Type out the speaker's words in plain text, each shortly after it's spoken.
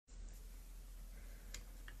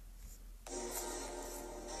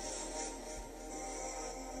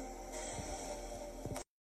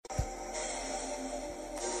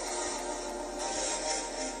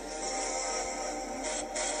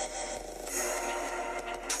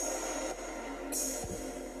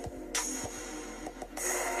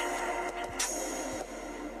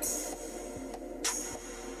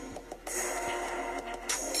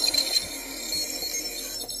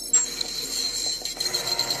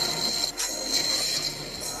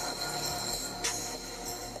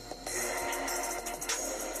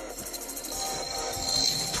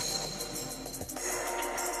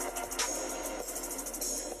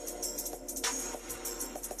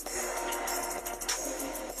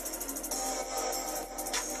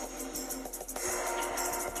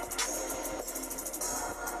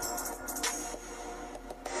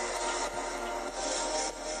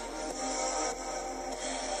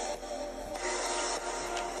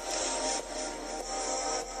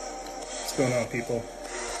going on, people?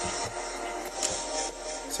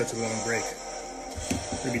 Such a long break.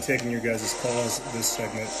 We'll be taking your guys' calls this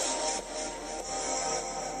segment.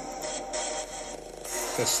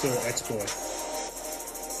 That's still Exploit.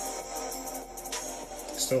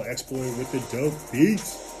 Still Exploit with the dope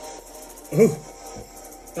beats. Oh,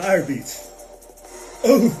 fire beats.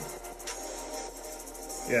 Oh,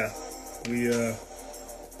 yeah.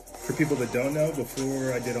 For people that don't know,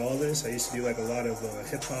 before I did all this, I used to do like a lot of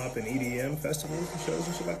hip hop and EDM festivals and shows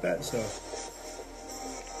and shit like that. So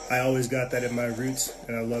I always got that in my roots,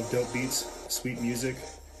 and I love dope beats, sweet music,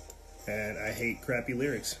 and I hate crappy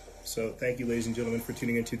lyrics. So thank you, ladies and gentlemen, for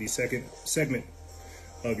tuning into the second segment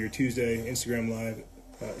of your Tuesday Instagram Live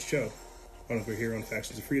show over here on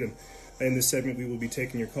Factions of Freedom. In this segment, we will be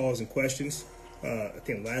taking your calls and questions. I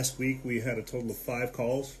think last week we had a total of 5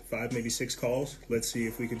 calls, 5, maybe 6 calls. Let's see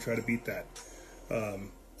if we can try to beat that. I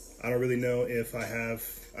don't really know if I have,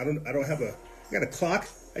 I got a clock.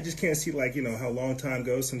 I just can't see like, how long time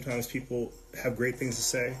goes. Sometimes people have great things to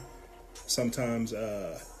say. Sometimes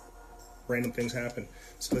random things happen.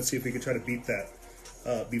 So let's see if we can try to beat that.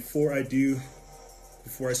 Before I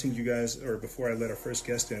send you guys, or before I let our first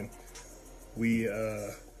guest in, we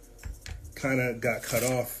kind of got cut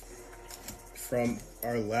off from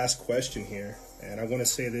our last question here. And I want to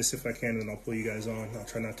say this if I can, and I'll pull you guys on. I'll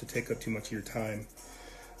try not to take up too much of your time.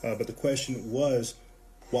 But the question was,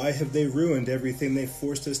 why have they ruined everything they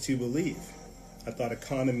forced us to believe? I thought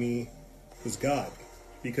economy was God.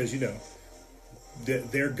 Because,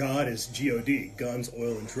 their God is G-O-D, guns,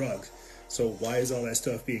 oil, and drugs. So why is all that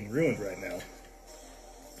stuff being ruined right now?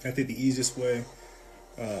 I think the easiest way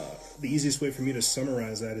for me to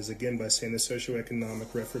summarize that is, again, by saying the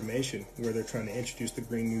socioeconomic reformation, where they're trying to introduce the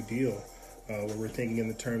Green New Deal, where we're thinking in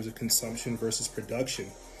the terms of consumption versus production.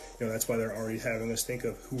 That's why they're already having us think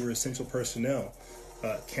of who are essential personnel.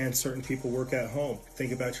 Can certain people work at home?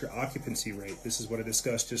 Think about your occupancy rate. This is what I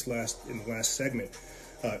discussed just in the last segment.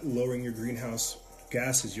 Lowering your greenhouse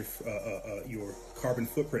gases, your carbon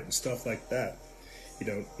footprint and stuff like that.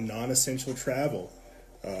 Non-essential travel.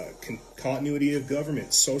 Continuity of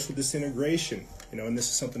government, social disintegration, and this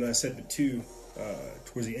is something I said too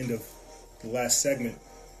towards the end of the last segment.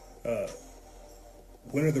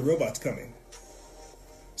 When are the robots coming?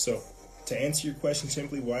 So, to answer your question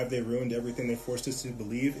simply, why have they ruined everything they forced us to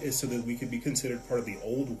believe, is so that we could be considered part of the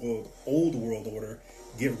old world order,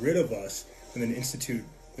 get rid of us, and then institute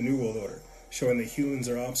the new world order, showing that humans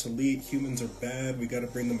are obsolete, humans are bad, we got to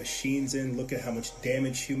bring the machines in, look at how much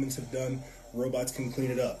damage humans have done. Robots can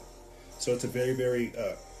clean it up. So it's a very,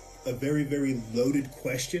 very loaded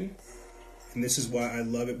question. And this is why I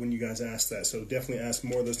love it when you guys ask that. So definitely ask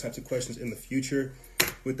more of those types of questions in the future.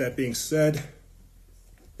 With that being said,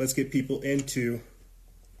 let's get people into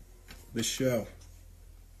the show.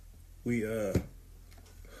 One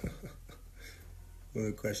of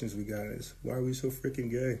the questions we got is, why are we so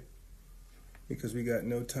freaking gay? Because we got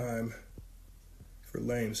no time for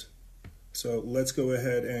lames. So let's go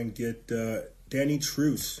ahead and get Danny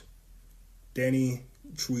Truce. Danny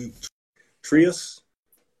Trius.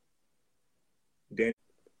 Danny.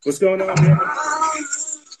 What's going on, Danny?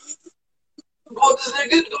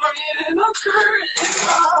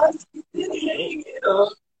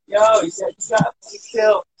 Yo, he said you got to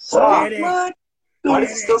kill. Suck my. Why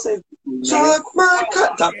does it still say suck my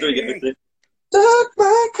cock? Top 3, get me 3. Suck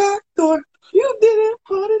my cock door. You didn't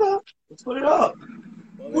put it up. Let's put it up.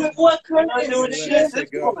 With what kind of doing shit?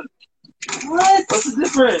 What? What's the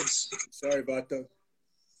difference? Sorry, Vato.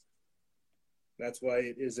 That's why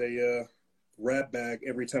it is a rap bag.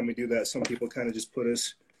 Every time we do that, some people kind of just put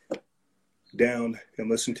us down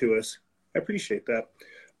and listen to us. I appreciate that.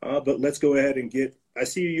 But let's go ahead and get... I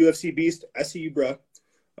see you, UFC Beast. I see you, bro.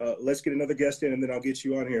 Let's get another guest in, and then I'll get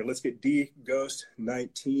you on here. Let's get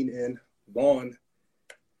D-Ghost19 in. Vaughn.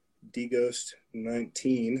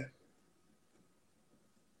 D-Ghost19.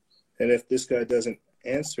 And if this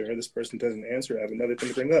person doesn't answer, I have another thing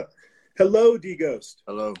to bring up. Hello, D-Ghost.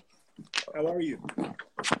 Hello. How are you? I'm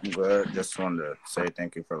good. Just wanted to say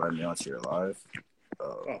thank you for letting me onto your live.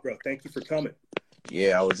 Bro, thank you for coming.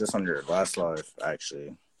 Yeah, I was just on your last live,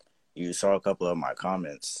 actually. You saw a couple of my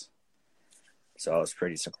comments, so I was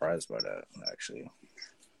pretty surprised by that, actually.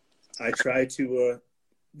 I try to...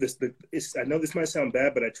 I know this might sound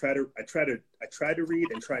bad, but I try to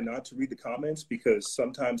read and try not to read the comments, because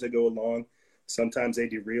sometimes they go along, sometimes they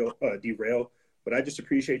derail. But I just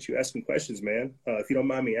appreciate you asking questions, man. If you don't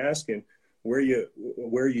mind me asking, where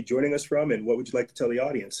are you joining us from, and what would you like to tell the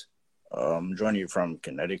audience? I'm joining you from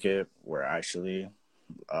Connecticut, where actually,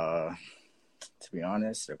 to be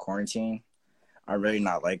honest, the quarantine, I'm really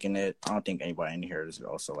not liking it. I don't think anybody in here is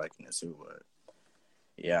also liking it too. But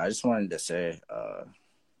yeah, I just wanted to say,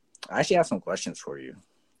 I actually have some questions for you.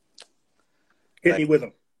 Hit me with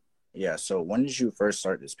them. Yeah. So when did you first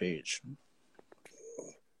start this page?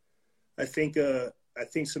 I think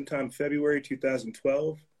sometime February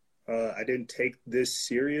 2012. I didn't take this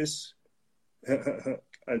serious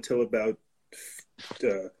until about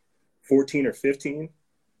 14 or 15,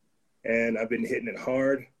 and I've been hitting it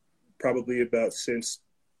hard probably about since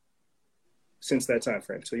that time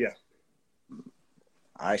frame. So yeah,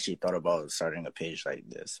 I actually thought about starting a page like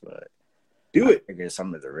this, but do it. I figured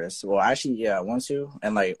some of the risks. Well, actually, yeah, I want to.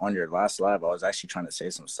 And like on your last live, I was actually trying to say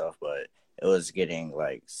some stuff, but it was getting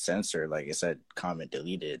like censored. Like it said, comment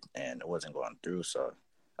deleted, and it wasn't going through. So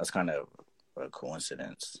that's kind of a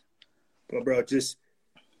coincidence. Well, bro, just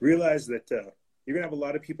realize that you're gonna have a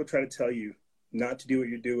lot of people try to tell you not to do what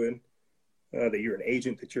you're doing, that you're an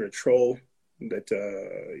agent, that you're a troll, that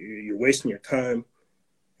you're wasting your time,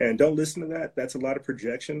 and don't listen to that. That's a lot of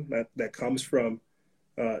projection that comes from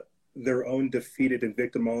their own defeated and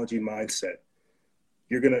victimology mindset.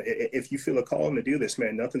 You're gonna, if you feel a calling to do this,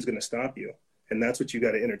 man, nothing's gonna stop you, and that's what you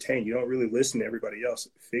got to entertain. You don't really listen to everybody else.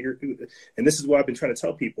 And this is why I've been trying to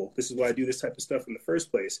tell people. This is why I do this type of stuff in the first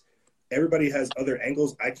place. Everybody has other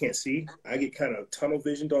angles I can't see. I get kind of tunnel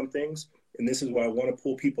visioned on things, and this is why I want to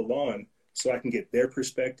pull people on so I can get their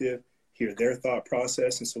perspective, hear their thought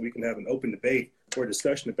process, and so we can have an open debate or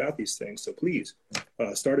discussion about these things. So please,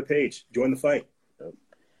 start a page, join the fight.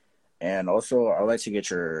 And also, I'd like to get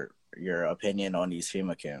your opinion on these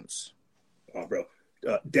FEMA camps. Oh, bro,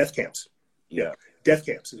 death camps. Yeah, death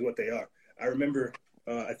camps is what they are. I remember,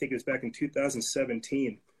 I think it was back in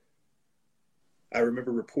 2017. I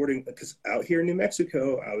remember reporting, because out here in New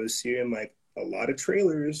Mexico, I was seeing like a lot of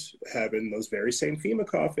trailers having those very same FEMA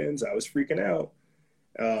coffins. I was freaking out.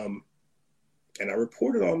 And I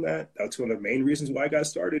reported on that. That's one of the main reasons why I got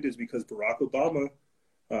started, is because Barack Obama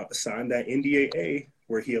signed that NDAA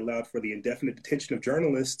where he allowed for the indefinite detention of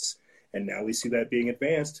journalists. And now we see that being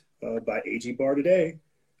advanced by AG Barr today,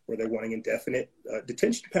 where they're wanting indefinite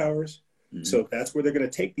detention powers. Mm-hmm. So that's where they're going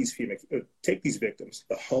to take these victims,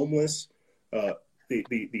 the homeless, the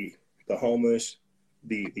homeless,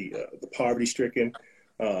 the poverty-stricken,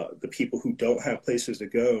 the people who don't have places to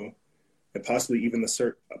go, and possibly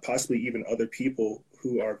even other people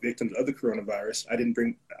who are victims of the coronavirus.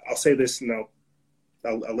 I'll say this, and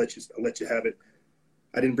I'll let you have it.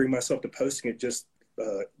 I didn't bring myself to posting it just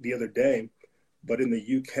the other day, but in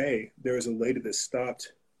the UK, there was a lady that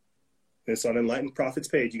stopped. It's on Enlightened Prophets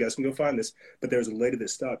page. You guys can go find this. But there was a lady that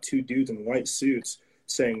stopped two dudes in white suits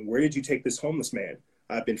saying, "Where did you take this homeless man?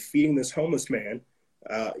 I've been feeding this homeless man.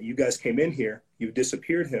 You guys came in here. You've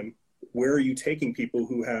disappeared him. Where are you taking people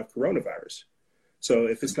who have coronavirus?" So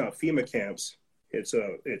if it's not FEMA camps, it's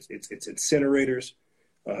incinerators.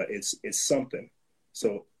 It's something.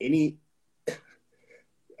 So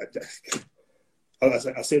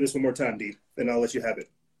I'll say this one more time, D, and I'll let you have it.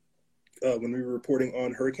 When we were reporting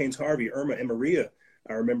on Hurricanes Harvey, Irma, and Maria,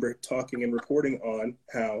 I remember talking and reporting on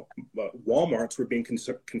how Walmarts were being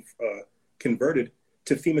converted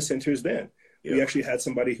to FEMA centers then. Yep. We actually had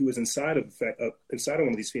somebody who was inside of one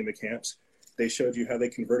of these FEMA camps. They showed you how they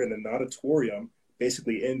converted an auditorium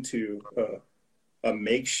basically into a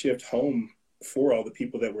makeshift home for all the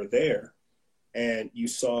people that were there. And you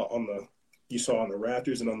saw on the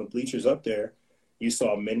rafters and on the bleachers up there, you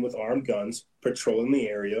saw men with armed guns patrolling the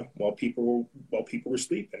area while people were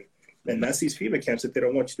sleeping. And that's these FEMA camps that they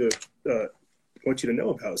don't want you to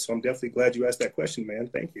know about. So I'm definitely glad you asked that question, man.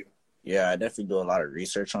 Thank you. Yeah, I definitely do a lot of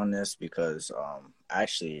research on this because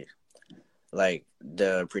actually, like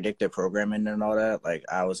the predictive programming and all that, like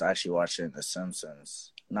I was actually watching The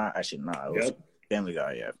Simpsons. It was Family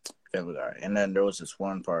Guy, yeah. Family Guy. And then there was this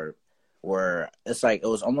one part where it's like, it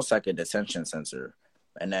was almost like a detention center.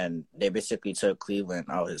 And then they basically took Cleveland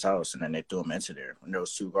out of his house and then they threw him into there. And there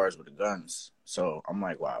was two guards with the guns. So I'm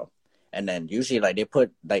like, wow. And then usually like they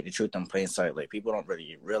put like the truth in plain sight. Like people don't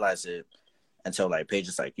really realize it until like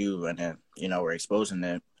pages like you, and then, you know, we're exposing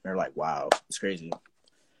it. They're like, wow, it's crazy.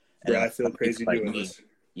 And yeah, I feel crazy doing this.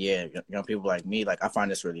 Yeah, young people like me, like I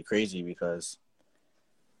find this really crazy because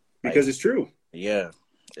it's true. Yeah,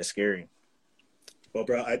 it's scary. Well,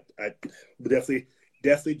 bro, I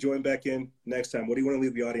definitely join back in next time. What do you want to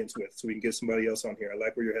leave the audience with so we can get somebody else on here? I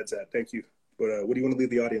like where your head's at. Thank you. But what do you want to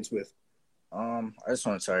leave the audience with? I just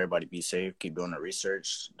want to tell everybody, be safe, keep doing the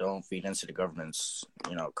research, don't feed into the government's,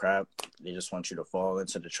 crap. They just want you to fall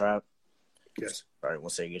into the trap. Yes. All right,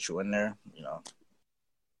 once they get you in there,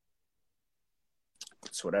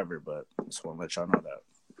 it's whatever, but I just want to let y'all know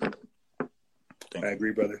that. I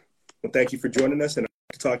agree, brother. Well, thank you for joining us, and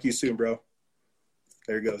I'll talk to you soon, bro.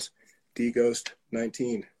 There it goes.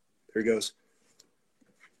 DGhost19. There it goes.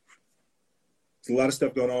 There's a lot of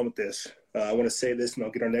stuff going on with this. I want to say this, and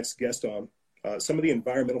I'll get our next guest on. Some of the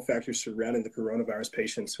environmental factors surrounding the coronavirus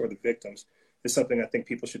patients or the victims is something I think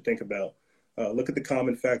people should think about. Look at the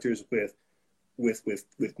common factors with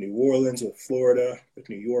New Orleans, with Florida, with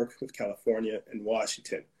New York, with California, and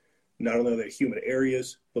Washington. Not only are they humid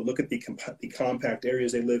areas, but look at the compact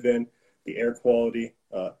areas they live in, the air quality,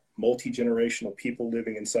 multi-generational people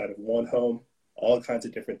living inside of one home, all kinds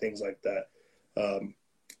of different things like that.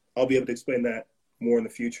 I'll be able to explain that more in the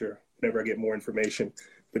future whenever I get more information.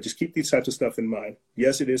 But just keep these types of stuff in mind.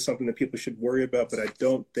 Yes, it is something that people should worry about, but I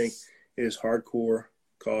don't think it is hardcore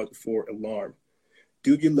cause for alarm.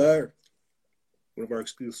 Dubular, one of our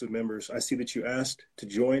exclusive members, I see that you asked to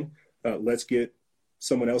join. Let's get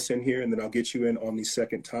someone else in here, and then I'll get you in on the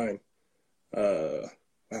second time. Wow,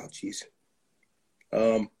 geez.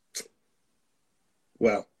 Wow.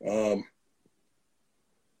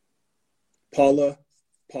 Paula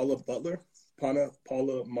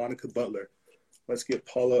Monica Butler. Let's get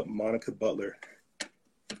Paula Monica Butler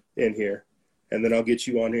in here, and then I'll get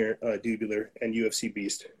you on here, Dubular and UFC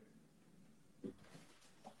Beast.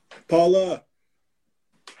 Paula.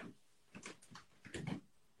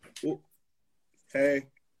 Ooh. Hey.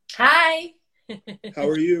 Hi. How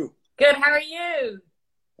are you? Good. How are you?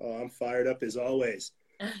 Oh, I'm fired up as always.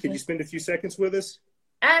 Can you spend a few seconds with us?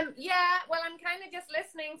 Yeah. Well, I'm kind of just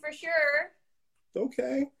listening for sure.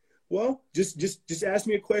 Okay. Well, just ask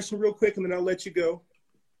me a question real quick, and then I'll let you go.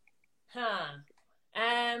 I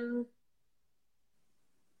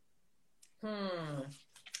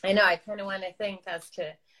know. I kind of want to think as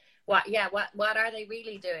to what are they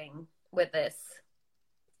really doing with this?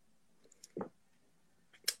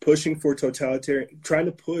 Pushing for totalitarian, trying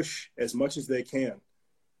to push as much as they can.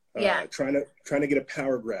 Trying to get a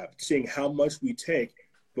power grab, seeing how much we take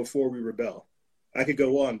before we rebel. I could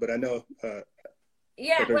go on, but I know.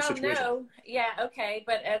 Yeah. Well, no. Yeah. Okay.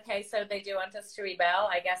 But okay. So they do want us to rebel.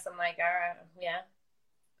 I guess I'm like, all right. Yeah.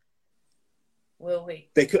 Will we?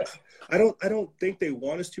 They could. I don't think they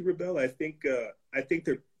want us to rebel. I think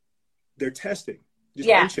they're testing, just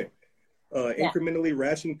inching, incrementally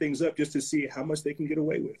ratcheting things up just to see how much they can get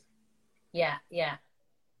away with. Yeah. Yeah.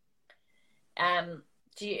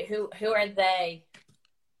 Who are they?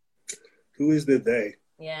 Who is the they?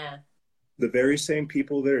 Yeah. The very same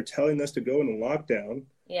people that are telling us to go into lockdown.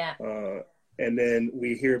 Yeah. And then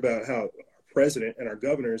we hear about how our president and our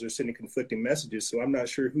governors are sending conflicting messages. So I'm not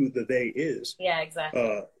sure who the they is. Yeah,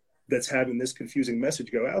 exactly. That's having this confusing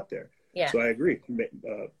message go out there. Yeah. So I agree.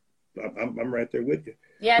 I'm right there with you.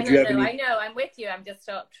 Yeah, I know. I'm with you. I'm just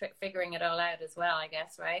figuring it all out as well, I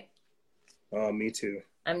guess, right? Oh, me too.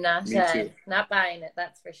 I'm not buying it,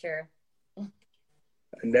 that's for sure.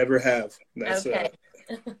 I never have. That's okay.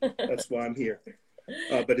 That's why I'm here.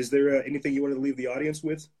 But is there anything you want to leave the audience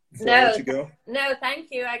with before I let you go? No, thank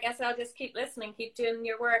you. I guess I'll just keep listening. Keep doing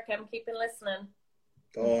your work. I'm keeping listening.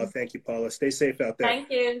 Oh, thank you, Paula. Stay safe out there.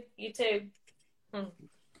 Thank you. You too.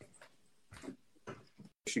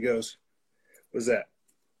 She goes. What's that?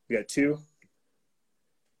 We got two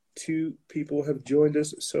people have joined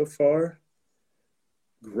us so far.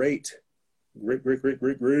 Great. I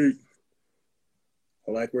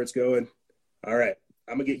like where it's going. All right.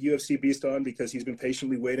 I'm going to get UFC Beast on because he's been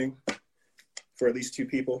patiently waiting for at least two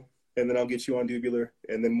people. And then I'll get you on Dubular.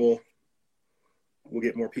 And then we'll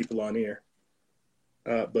get more people on here.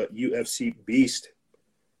 But UFC Beast,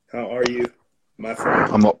 how are you, my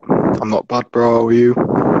friend? I'm not bad, bro. How are you?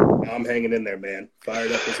 I'm hanging in there, man.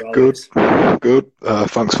 Fired up as always. Good.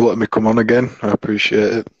 Thanks for letting me come on again. I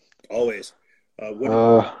appreciate it. Always.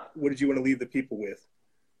 What did you want to leave the people with?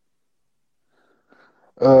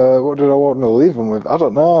 What did I want to leave them with? I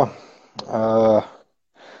don't know. I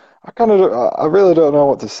really don't know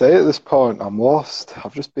what to say at this point. I'm lost.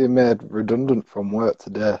 I've just been made redundant from work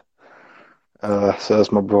today.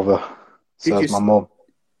 Says my brother. Says my mum.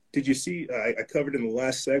 Did you see? I covered in the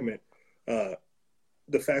last segment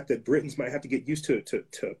the fact that Britons might have to get used to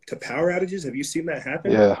power outages. Have you seen that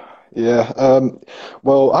happen? Yeah.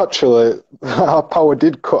 Well, actually, our power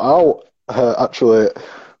did cut out.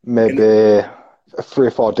 Maybe 3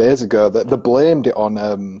 or 4 days ago. They blamed it on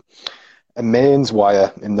a mains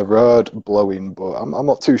wire in the road blowing, but I'm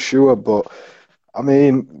not too sure. But I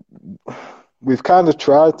mean, we've kind of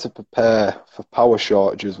tried to prepare for power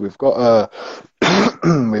shortages. We've got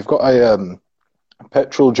a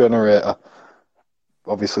petrol generator,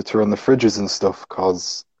 obviously, to run the fridges and stuff,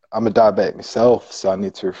 because I'm a diabetic myself, so I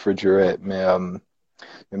need to refrigerate my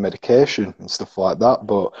medication and stuff like that.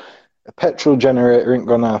 But a petrol generator ain't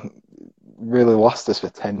gonna really last us for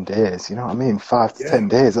 10 days. You know what I mean? 5 to 10 Yeah.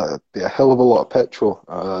 days. That'd be a hell of a lot of petrol.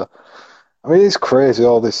 I mean, it's crazy,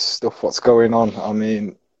 all this stuff, what's going on. I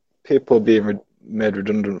mean, people are being made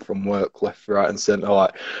redundant from work left, right, and centre.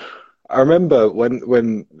 Like, I remember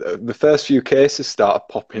when the first few cases started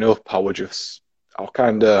popping up,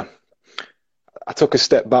 I took a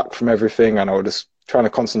step back from everything and I was just trying to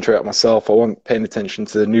concentrate on myself. I wasn't paying attention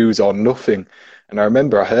to the news or nothing. And I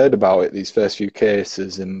remember I heard about it, these first few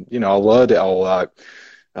cases, and, you know, I learned it all like,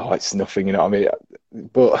 oh, it's nothing, you know what I mean?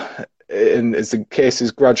 But as the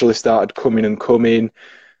cases gradually started coming and coming,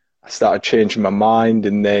 I started changing my mind.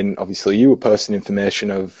 And then obviously you were posting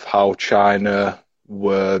information of how China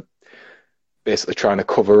were basically trying to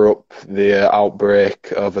cover up the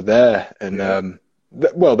outbreak over there. And, Yeah.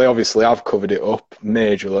 well, they obviously have covered it up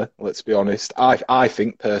majorly, let's be honest. I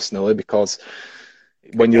think personally, because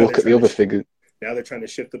when you look at the other figures. Now they're trying to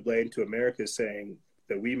shift the blame to America, saying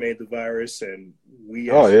that we made the virus and we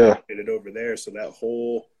Oh, yeah. made it over there. So that's a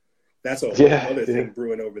whole other thing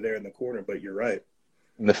brewing over there in the corner. But you're right.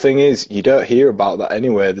 And the thing is, you don't hear about that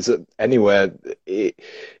anywhere.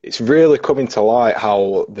 It's really coming to light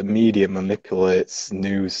how the media manipulates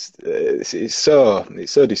news. It's so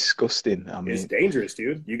disgusting. I mean, it's dangerous,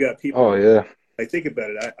 dude. You got people. Oh yeah. Like, think about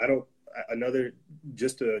it. I don't. Another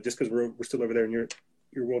just because we're still over there in your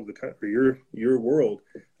world of the country, your world.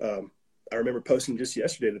 I remember posting just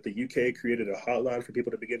yesterday that the UK created a hotline for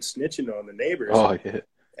people to begin snitching on the neighbors. Oh yeah.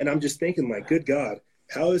 And I'm just thinking, like, good God,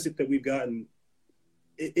 how is it that we've gotten?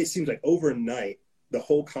 It seems like overnight the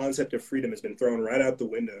whole concept of freedom has been thrown right out the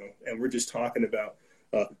window, and we're just talking about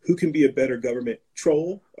who can be a better government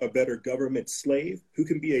troll, a better government slave, who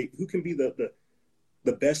can be the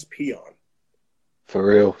best peon. For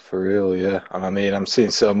real, yeah. And I mean, I'm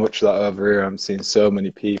seeing so much of that over here. I'm seeing so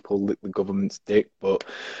many people lick the government's dick, but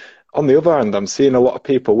on the other hand, I'm seeing a lot of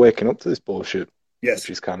people waking up to this bullshit. Yes.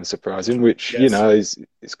 Which is kind of surprising, which, you know, it's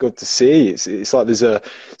good to see. It's like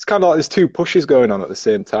it's kind of like there's two pushes going on at the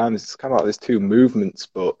same time. It's kind of like there's two movements,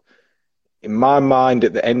 but in my mind,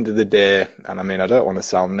 at the end of the day, and I mean, I don't want to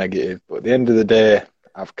sound negative, but at the end of the day,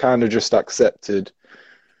 I've kind of just accepted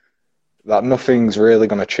that nothing's really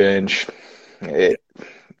going to change.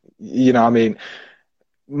 You know, I mean,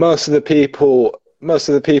 most of the people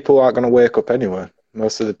aren't going to wake up anyway.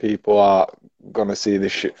 Most of the people are going to see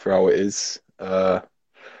this shit for how it is.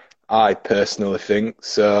 I personally think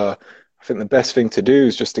so. I think the best thing to do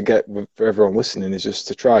is just for everyone listening, is just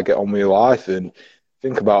to try to get on with your life and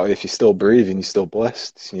think about it. If you're still breathing, you're still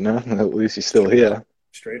blessed, you know. At least you're still here.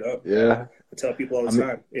 Straight up. Yeah. I tell people all the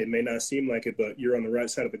time, it may not seem like it, but you're on the right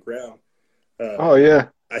side of the ground. Oh yeah.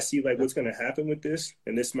 I see like what's going to happen with this,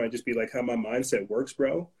 and this might just be like how my mindset works,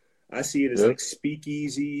 bro. I see it as like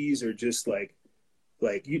speakeasies or just like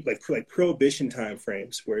prohibition time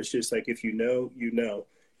frames where it's just like, if you know,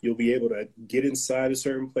 you'll be able to get inside of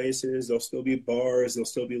certain places. There'll still be bars. There'll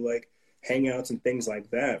still be like hangouts and things like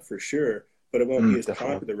that for sure. But it won't be as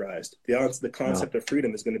popularized. The concept of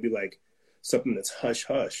freedom is going to be like something that's hush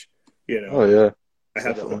hush, you know? Oh yeah.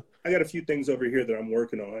 I got a few things over here that I'm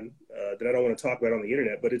working on that I don't want to talk about on the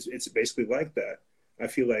internet, but it's basically like that. I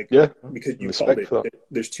feel like because you called it,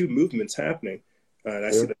 there's two movements happening. And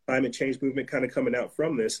I see the climate change movement kind of coming out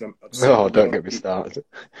from this. And don't get me started.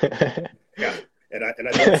 Yeah. And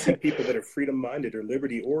I don't see people that are freedom-minded or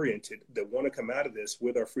liberty-oriented that want to come out of this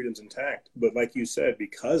with our freedoms intact. But like you said,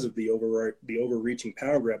 because of the overreaching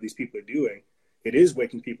power grab these people are doing, it is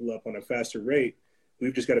waking people up on a faster rate.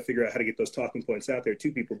 We've just got to figure out how to get those talking points out there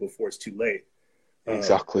to people before it's too late.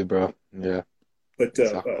 Exactly, bro. Yeah. But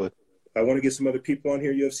I want to get some other people on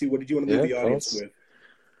here, UFC. What did you want to leave the audience with?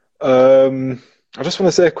 I just want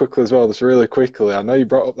to say quickly as well, just really quickly, I know you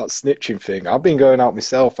brought up that snitching thing. I've been going out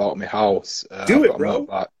myself, out of my house. Do it,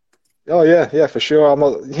 bro. Oh yeah, for sure. I'm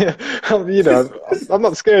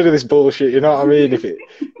not scared of this bullshit. You know what I mean?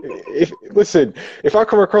 If I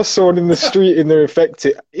come across someone in the street and they're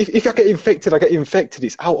infected, if I get infected, I get infected.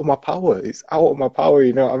 It's out of my power. It's out of my power.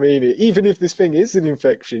 You know what I mean? Even if this thing is an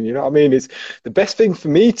infection, you know what I mean? It's the best thing for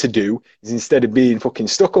me to do is, instead of being fucking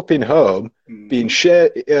stuck up in home, being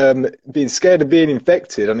scared of being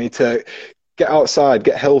infected, I need to get outside,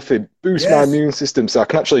 get healthy, boost my immune system so I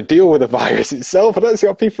can actually deal with the virus itself. I don't see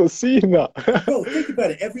how people are seeing that. Bro, think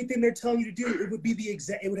about it. Everything they're telling you to do,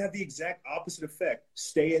 it would have the exact opposite effect.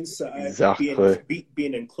 Stay inside, be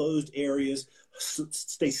in enclosed areas,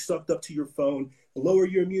 stay sucked up to your phone, lower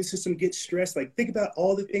your immune system, get stressed. Like, think about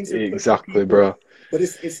all the things they're exactly, bro. But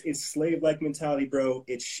it's slave-like mentality, bro.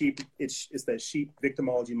 It's sheep. It's that sheep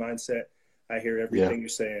victimology mindset. I hear everything you're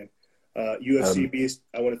saying. UFC Beast,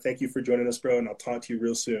 I want to thank you for joining us, bro, and I'll talk to you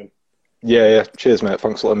real soon. Yeah. Cheers, mate.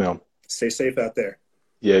 Thanks for letting me on. Stay safe out there.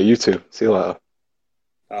 Yeah, you too. See you later.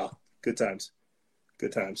 Oh, good times.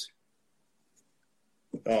 Good times.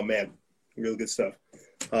 Oh, man. Real good stuff.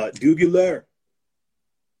 Dubular,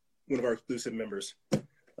 one of our exclusive members. You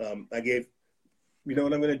know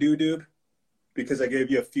what I'm going to do, Dube? Because I gave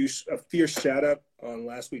you a fierce shout out on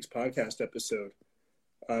last week's podcast episode.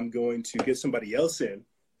 I'm going to get somebody else in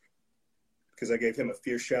because I gave him a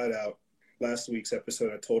fierce shout out last week's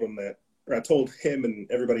episode. I told him and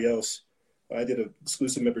everybody else. I did an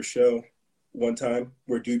exclusive member show one time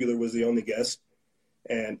where Dubular was the only guest.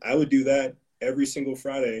 And I would do that every single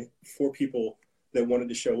Friday for people that wanted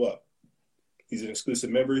to show up. He's an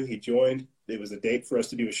exclusive member. He joined. It was a date for us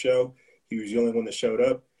to do a show. He was the only one that showed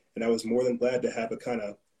up. And I was more than glad to have a kind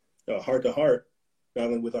of heart-to-heart, not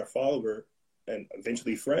only with our follower and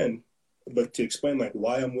eventually friend, but to explain like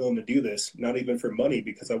why I'm willing to do this, not even for money,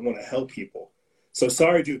 because I want to help people. So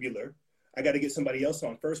sorry, Dubular. I got to get somebody else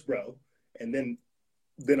on first, bro. And then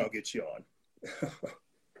I'll get you on.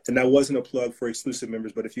 And that wasn't a plug for exclusive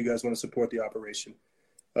members, but if you guys want to support the operation,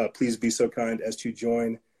 please be so kind as to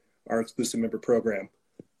join our exclusive member program.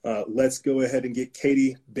 Let's go ahead and get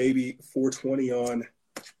Katie Baby 420 on.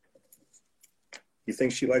 You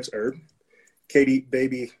think she likes herb? Katie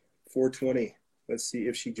Baby 420. Let's see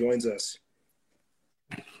if she joins us.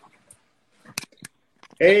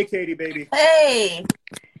 Hey, Katie Baby. Hey.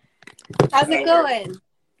 How's it going?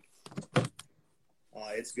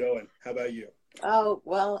 It's going. How about you? Oh,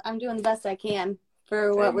 well, I'm doing the best I can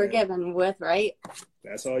for what we're given with, right?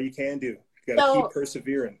 That's all you can do. You got to keep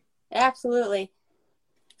persevering. Absolutely.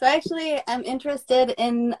 So actually, I'm interested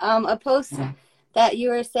in a post that you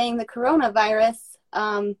were saying the coronavirus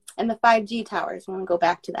and the 5G towers. I want to go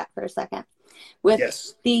back to that for a second. With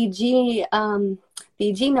the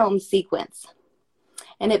genome sequence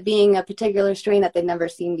and it being a particular strain that they'd never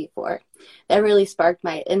seen before. That really sparked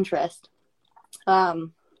my interest.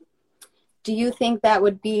 Do you think that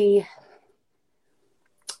would be,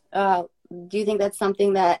 do you think that's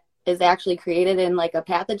something that is actually created in like a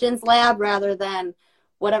pathogens lab rather than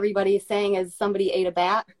what everybody is saying is somebody ate a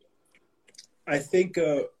bat? I think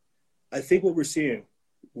what we're seeing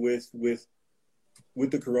with the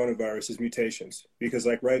coronavirus is mutations, because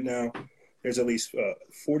like right now there's at least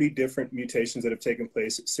 40 different mutations that have taken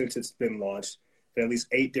place since it's been launched, and at least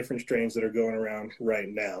 8 different strains that are going around right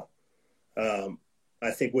now. I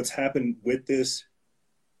think what's happened with this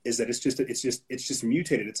is that it's just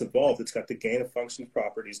mutated. It's evolved. It's got the gain of function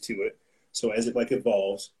properties to it. So as it like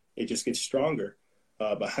evolves, it just gets stronger.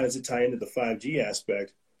 But how does it tie into the 5G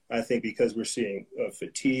aspect? I think because we're seeing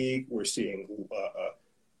fatigue, we're seeing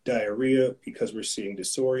diarrhea, because we're seeing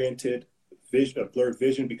disoriented vision, blurred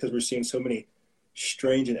vision, because we're seeing so many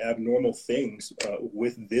strange and abnormal things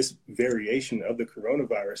with this variation of the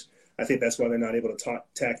coronavirus. I think that's why they're not able to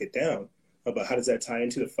tack it down. But how does that tie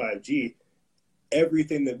into the 5G?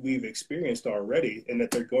 Everything that we've experienced already, and that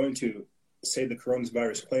they're going to say the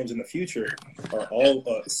coronavirus claims in the future, are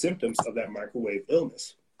all symptoms of that microwave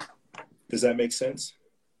illness. Does that make sense?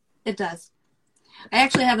 It does. I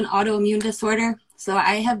actually have an autoimmune disorder, so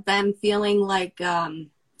I have been feeling like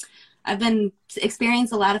I've been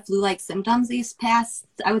experiencing a lot of flu-like symptoms these past,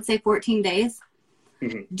 I would say, 14 days.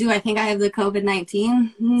 Mm-hmm. Do I think I have the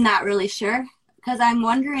COVID-19? Not really sure, because I'm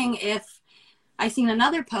wondering if I seen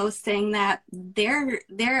another post saying that they're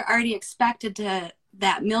already expected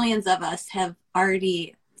that millions of us have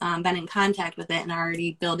already been in contact with it and are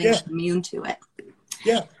already building immune to it.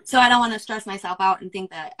 Yeah. So I don't want to stress myself out and think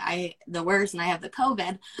that the worst and I have the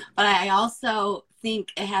COVID, but I also think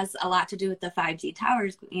it has a lot to do with the 5G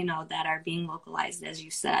towers, that are being localized, as you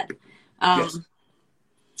said. Yes.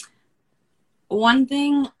 One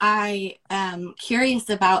thing I am curious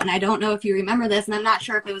about, and I don't know if you remember this, and I'm not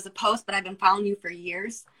sure if it was a post, but I've been following you for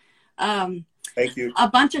years. Thank you. A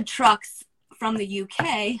bunch of trucks from the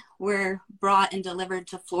UK were brought and delivered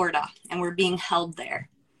to Florida and were being held there.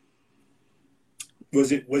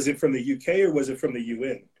 Was it from the UK or was it from the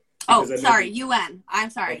UN? UN. I'm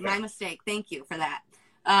sorry. Okay. My mistake. Thank you for that.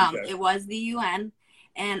 It was the UN.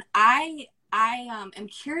 And I am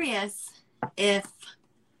curious if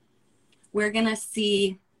we're going to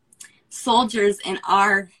see soldiers in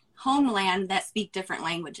our homeland that speak different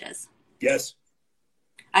languages. Yes.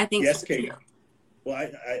 I think so Katie. too. Well,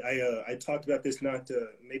 I talked about this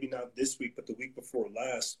maybe not this week, but the week before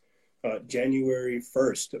last, January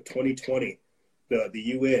 1st of 2020. The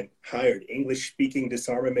UN hired English-speaking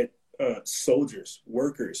disarmament soldiers,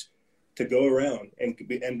 workers, to go around and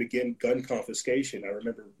begin gun confiscation. I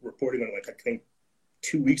remember reporting on it, I think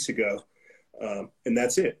 2 weeks ago, and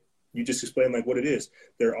that's it. You just explained what it is.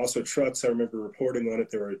 There are also trucks. I remember reporting on it.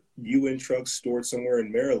 There were UN trucks stored somewhere in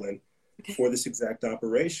Maryland for this exact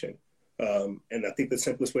operation. And I think the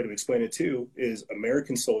simplest way to explain it too is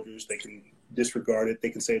American soldiers, they can disregard it. They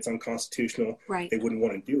can say it's unconstitutional. Right. They wouldn't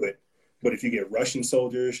want to do it. But if you get Russian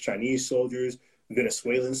soldiers, Chinese soldiers,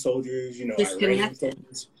 Venezuelan soldiers, Iranian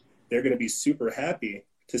soldiers, they're going to be super happy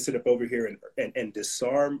to sit up over here and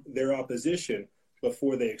disarm their opposition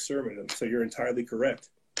before they exterminate them. So you're entirely correct.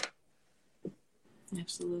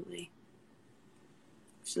 Absolutely.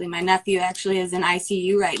 Actually, my nephew actually is in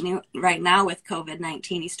ICU right now with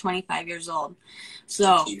COVID-19. He's 25 years old.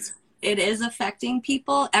 So it is affecting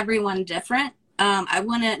people, everyone different. I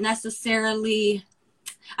wouldn't necessarily,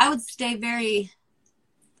 I would stay very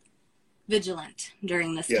vigilant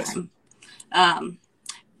during this time.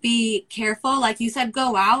 Be careful. Like you said,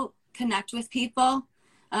 go out, connect with people,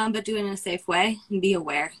 but do it in a safe way and be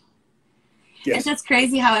aware. Yes. It's just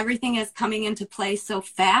crazy how everything is coming into play so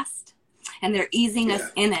fast. And they're easing us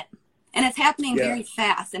in it. And it's happening very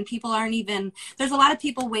fast. And people aren't even, there's a lot of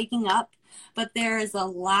people waking up, but there is a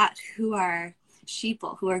lot who are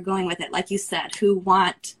sheeple, who are going with it, like you said, who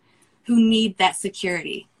need that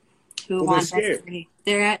security, who want that security.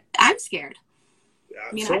 I'm scared.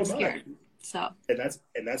 I'm scared. So. And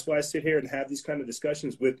that's why I sit here and have these kind of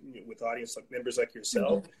discussions with audience members like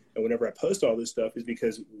yourself. Mm-hmm. And whenever I post all this stuff is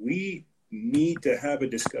because we need to have a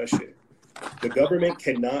discussion. The government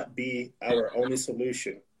cannot be our only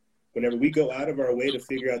solution. Whenever we go out of our way to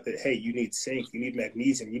figure out that, hey, you need zinc, you need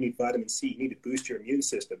magnesium, you need vitamin C, you need to boost your immune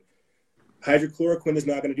system. Hydrochloroquine is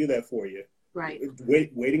not going to do that for you. Right.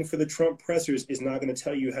 Waiting for the Trump pressers is not going to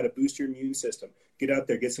tell you how to boost your immune system. Get out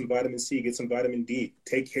there, get some vitamin C, get some vitamin D.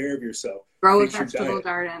 Take care of yourself. Grow a vegetable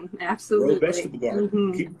garden. Absolutely. Grow a vegetable garden.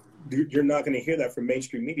 Mm-hmm. You're not going to hear that from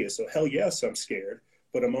mainstream media. So hell yes, I'm scared.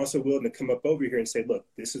 But I'm also willing to come up over here and say, look,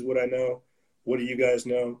 this is what I know. What do you guys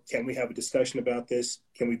know? Can we have a discussion about this?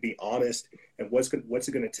 Can we be honest? And what's it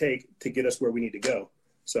going to take to get us where we need to go?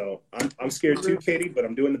 So I'm scared too, Katie, but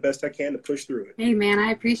I'm doing the best I can to push through it. Hey, man,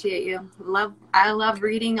 I appreciate you. I love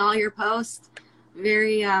reading all your posts.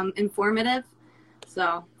 Very informative.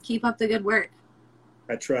 So keep up the good work.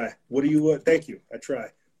 I try. What do you thank you. I try.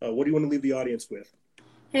 What do you want to leave the audience with?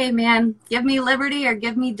 Hey, man, give me liberty or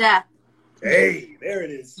give me death. Hey, there it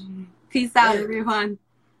is. Peace out, everyone.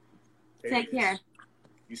 Take care.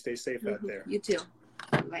 You stay safe out there. You too.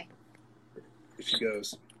 Bye. Here she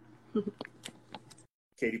goes.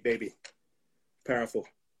 Katie, baby. Powerful.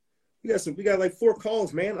 We got like 4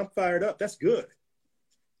 calls, man. I'm fired up. That's good.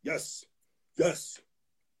 Yes.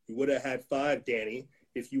 We would have had 5, Danny,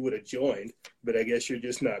 if you would have joined, but I guess you're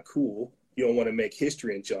just not cool. You don't want to make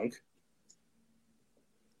history and junk.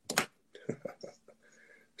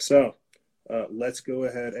 So, let's go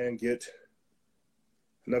ahead and get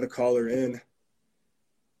another caller in.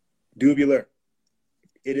 Dubular.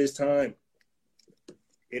 It is time.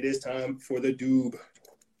 It is time for the Doob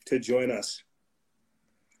to join us.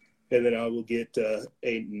 And then I will get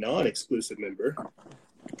a non-exclusive member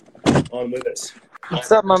on with us.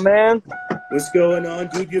 What's up, my man? What's going on,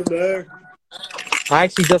 Dubular? I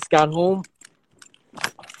actually just got home.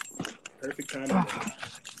 Perfect timing.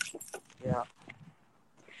 Yeah.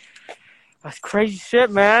 That's crazy shit,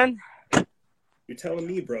 man. You're telling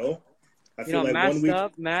me, bro. I feel like 1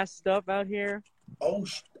 week. Masked up out here. Oh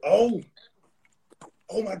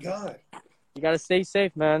my God. You gotta stay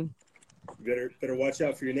safe, man. You better watch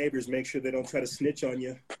out for your neighbors. Make sure they don't try to snitch on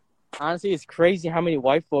you. Honestly, it's crazy how many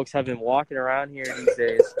white folks have been walking around here these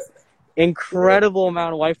days. Incredible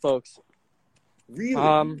amount of white folks.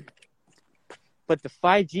 Really? But the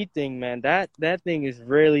 5G thing, man, that thing is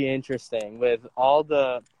really interesting with all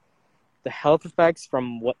the health effects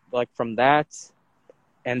from that,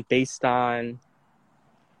 and based on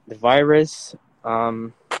the virus.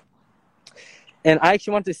 And I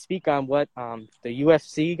actually want to speak on what the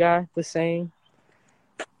UFC guy was saying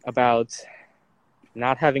about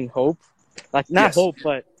not having hope. Hope,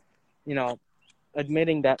 but,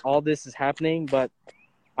 admitting that all this is happening. But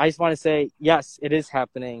I just want to say, yes, it is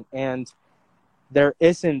happening. And there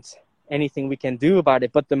isn't anything we can do about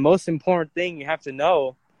it. But the most important thing you have to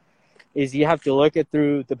know is you have to look at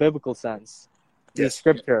through the biblical sense, the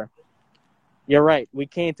scripture. You're right. We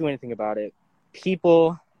can't do anything about it.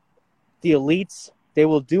 People, the elites, they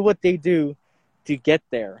will do what they do to get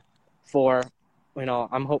there. For,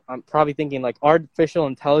 I'm probably thinking like artificial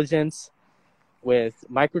intelligence with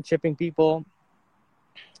microchipping people.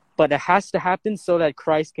 But it has to happen so that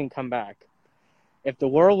Christ can come back. If the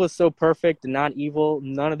world was so perfect and not evil,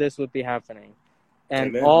 none of this would be happening. And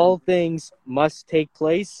Amen. All things must take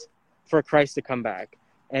place for Christ to come back.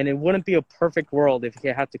 And it wouldn't be a perfect world if he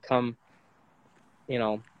had to come,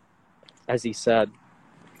 as he said.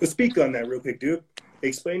 Let's speak on that real quick, dude.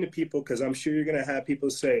 Explain to people, because I'm sure you're going to have people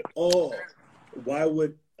say, "Oh, why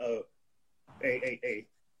would a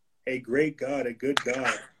great God, a good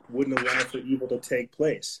God, wouldn't allow for evil to take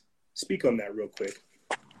place?" Speak on that real quick.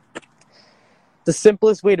 The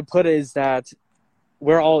simplest way to put it is that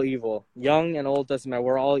we're all evil. Young and old doesn't matter.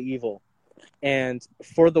 We're all evil. And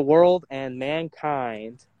for the world and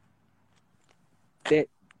mankind, they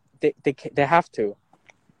have to,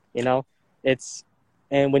 you know,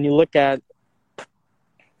 and when you look at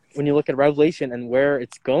Revelation and where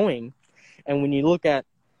it's going, and when you look at,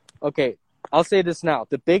 okay, I'll say this now,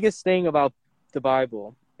 the biggest thing about the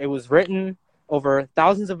Bible, it was written over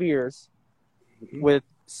thousands of years with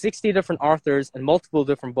 60 different authors and multiple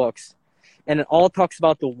different books, and it all talks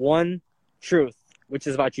about the one truth, which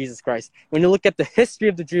is about Jesus Christ. When you look at the history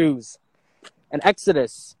of the Jews and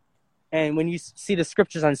Exodus, and when you see the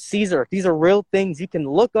scriptures on Caesar, these are real things you can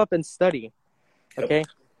look up and study. Okay?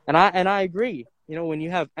 And I agree. You know, when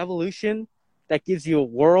you have evolution that gives you a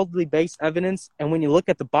worldly based evidence, and when you look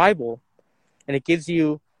at the Bible and it gives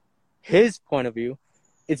you his point of view,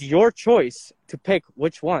 it's your choice to pick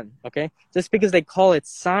which one. Okay? Just because they call it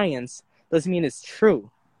science doesn't mean it's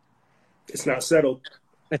true. It's not settled.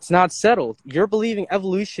 It's not settled. You're believing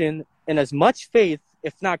evolution in as much faith,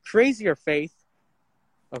 if not crazier faith,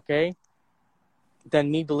 okay, than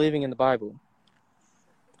me believing in the Bible.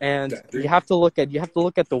 And you have to look at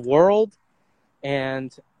the world,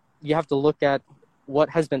 and you have to look at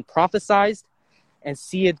what has been prophesied and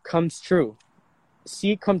see it comes true.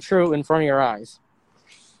 See it come true in front of your eyes.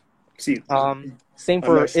 See, same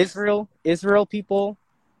for Israel people,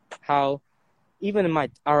 how even in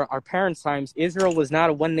our parents' times, Israel was not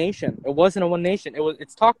a one nation. It wasn't a one nation.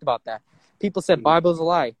 It's talked about that. People said Bible's a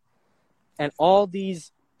lie. And all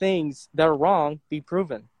these things that are wrong be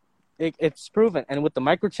proven. It's proven. And with the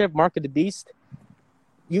microchip, mark of the beast,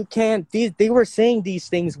 you can't, they were saying these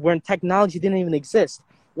things when technology didn't even exist.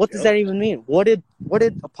 What does that even mean? What did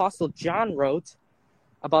Apostle John wrote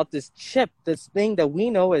about this chip, this thing that we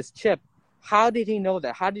know as chip? How did he know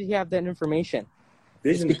that? How did he have that information?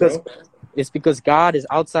 Visions, It's because God is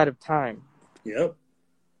outside of time. Yep.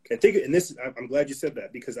 I'm glad you said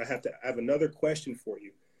that, because I have another question for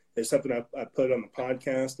you. It's something I put on the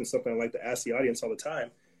podcast and something I like to ask the audience all the time.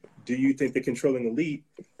 Do you think the controlling elite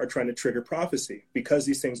are trying to trigger prophecy? Because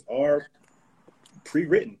these things are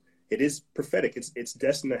pre-written. It is prophetic. It's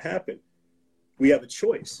destined to happen. We have a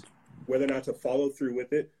choice whether or not to follow through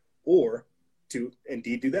with it or to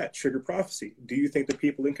indeed do that, trigger prophecy. Do you think the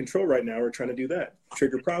people in control right now are trying to do that,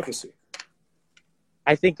 trigger prophecy?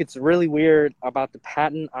 I think it's really weird about the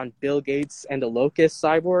patent on Bill Gates and the locust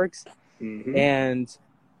cyborgs,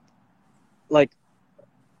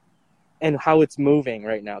 and how it's moving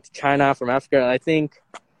right now to China from Africa. I think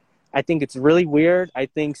it's really weird. I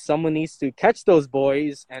think someone needs to catch those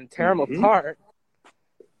boys and tear them apart,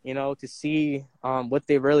 you know, to see what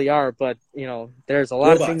they really are. But, you know, there's a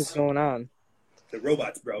lot of things going on. The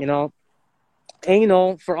robots, bro. You know, and, you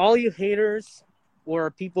know, for all you haters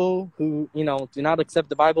or people who, you know, do not accept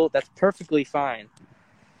the Bible, that's perfectly fine.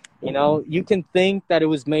 You know, you can think that it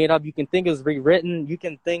was made up. You can think it was rewritten. You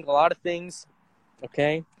can think a lot of things,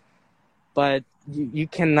 okay? But you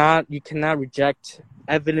cannot reject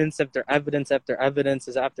evidence after evidence after evidence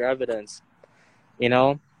after evidence. You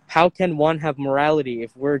know, how can one have morality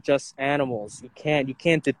if we're just animals? You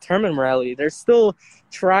can't determine morality. There's still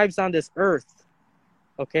tribes on this earth,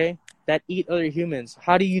 okay, that eat other humans.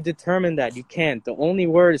 How do you determine that? You can't. The only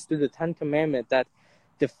word is through the 10 Commandments that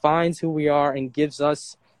defines who we are and gives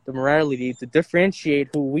us the morality to differentiate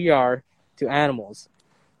who we are to animals.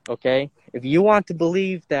 Okay? If you want to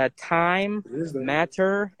believe that time,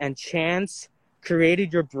 matter, and chance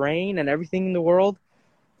created your brain and everything in the world,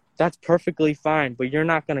 that's perfectly fine. But you're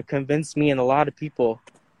not going to convince me and a lot of people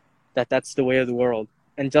that that's the way of the world.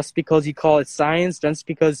 And just because you call it science, just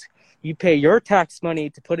because you pay your tax money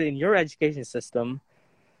to put it in your education system,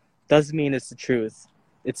 doesn't mean it's the truth.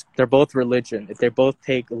 They're both religion. They both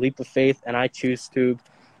take a leap of faith, and I choose to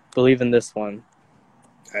believe in this one.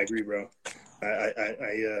 I agree, bro.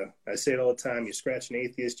 I say it all the time. You scratch an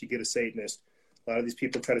atheist, you get a Satanist. A lot of these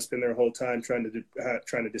people try to spend their whole time trying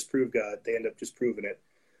to disprove God. They end up just proving it.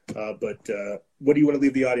 But what do you want to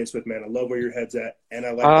leave the audience with, man? I love where your head's at, and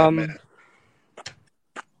I like that math.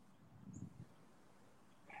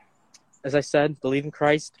 As I said, believe in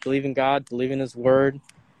Christ, believe in God, believe in His Word.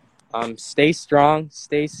 Stay strong,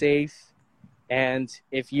 stay safe, and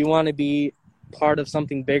if you want to be part of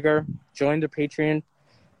something bigger, join the Patreon.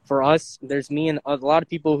 For us, there's me and a lot of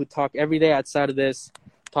people who talk every day outside of this,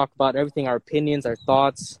 talk about everything, our opinions, our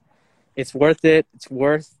thoughts. It's worth it. It's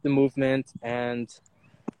worth the movement, and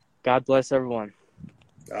God bless everyone.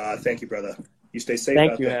 Thank you, brother. You stay safe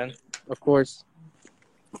Thank out you, there. man. Of course.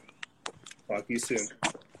 Talk to you soon.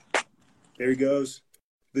 There he goes.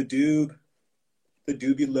 The Doob. The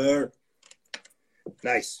Doobular.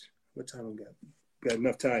 Nice. What time we got? Got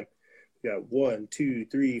enough time. We got 1, 2,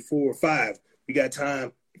 3, 4, 5. We got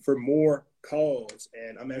time for more calls.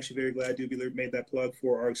 And I'm actually very glad Doobular made that plug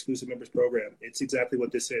for our exclusive members program. It's exactly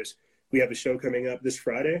what this is. We have a show coming up this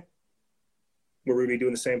Friday where we're going to be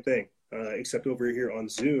doing the same thing, except over here on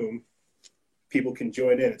Zoom, people can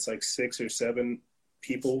join in. It's like 6 or 7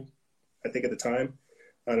 people, I think, at the time.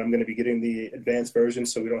 And I'm going to be getting the advanced version,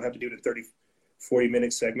 so we don't have to do the 30,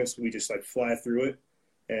 40-minute segments. We just like fly through it.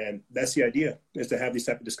 And that's the idea, is to have these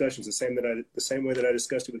type of discussions, the same way that I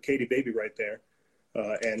discussed it with Katie Baby right there,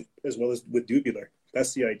 and as well as with Doobular.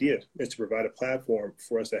 That's the idea, is to provide a platform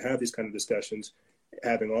for us to have these kind of discussions,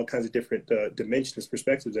 having all kinds of different dimensions,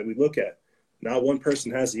 perspectives that we look at. Not one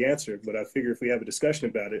person has the answer, but I figure if we have a discussion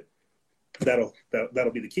about it, that'll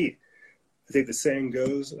be the key. I think the saying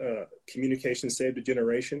goes, communication saved a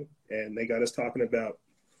generation, and they got us talking about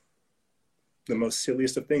the most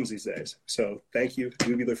silliest of things these days. So thank you,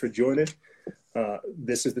 Doobular, for joining.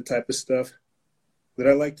 This is the type of stuff that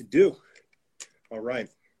I like to do. All right.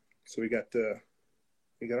 So we got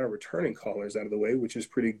our returning callers out of the way, which is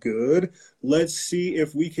pretty good. Let's see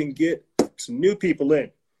if we can get some new people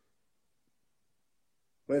in.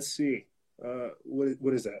 Let's see.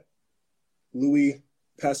 What is that? Louis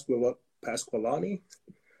Pasqualani?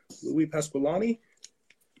 Louis Pasqualani?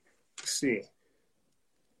 Let's see.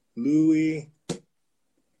 Louis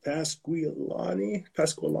Pasqualani?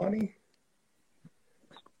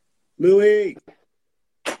 Louis!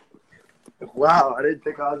 Wow, I didn't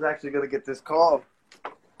think I was actually going to get this call.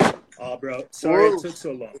 Oh, bro. Sorry it took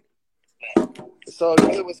so long. So,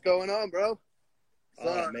 what's going on, bro?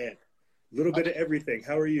 Oh, man. A little bit of everything.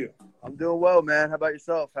 How are you? I'm doing well, man. How about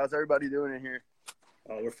yourself? How's everybody doing in here?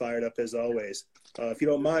 Oh, we're fired up as always. If you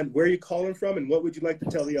don't mind, where are you calling from, and what would you like to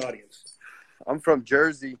tell the audience? I'm from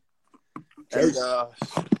Jersey. And,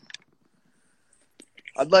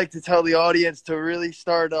 I'd like to tell the audience to really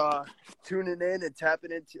start tuning in and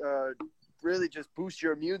tapping into, really just boost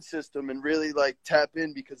your immune system and really like tap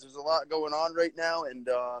in, because there's a lot going on right now. And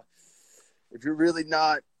if you're really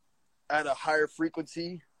not at a higher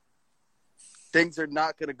frequency, things are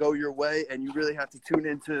not going to go your way, and you really have to tune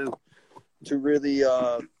into to really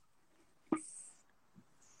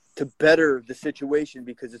to better the situation,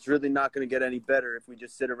 because it's really not going to get any better if we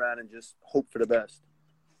just sit around and just hope for the best.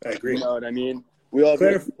 I agree. You know what I mean? We all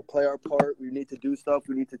need to play our part. We need to do stuff.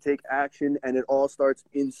 We need to take action, and it all starts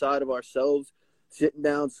inside of ourselves, sitting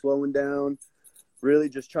down, slowing down, really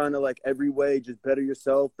just trying to, like, every way, just better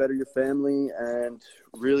yourself, better your family, and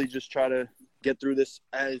really just try to get through this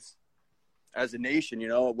as a nation. You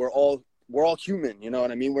know, we're all human. You know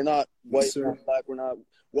what I mean? We're not white, we're not black.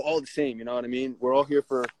 We're all the same. You know what I mean? We're all here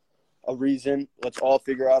for a reason. Let's all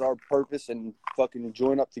figure out our purpose and fucking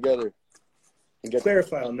join up together. And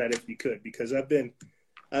clarify on that if you could, because I've been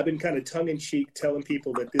kind of tongue-in-cheek telling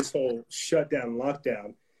people that this whole shutdown,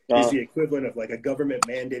 lockdown is the equivalent of like a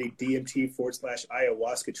government-mandated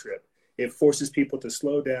DMT/ayahuasca trip. It forces people to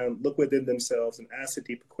slow down, look within themselves, and ask the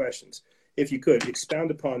deeper questions. If you could, expound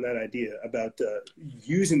upon that idea about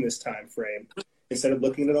using this time frame, instead of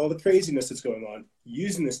looking at all the craziness that's going on,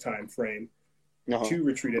 using this time frame to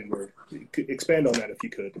retreat inward. Expand on that if you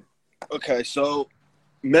could. Okay, so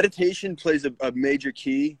meditation plays a major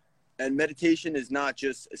key, and meditation is not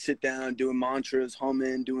just sit down doing mantras,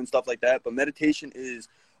 humming, doing stuff like that, but meditation is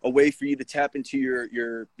a way for you to tap into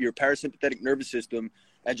your parasympathetic nervous system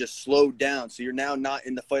and just slow down. So you're now not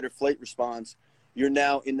in the fight or flight response. You're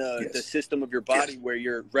now in the system of your body where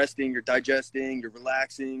you're resting, you're digesting, you're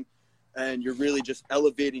relaxing, and you're really just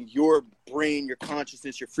elevating your brain, your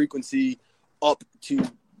consciousness, your frequency up to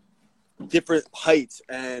different heights.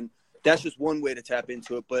 And that's just one way to tap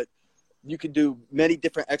into it. But you can do many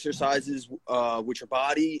different exercises with your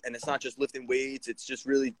body, and it's not just lifting weights. It's just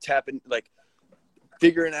really tapping, like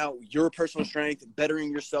figuring out your personal strength,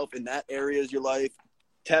 bettering yourself in that area of your life,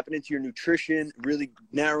 tapping into your nutrition, really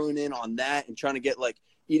narrowing in on that, and trying to get like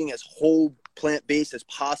eating as whole plant-based as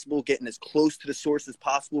possible, getting as close to the source as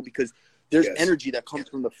possible, because there's energy that comes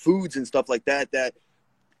from the foods and stuff like that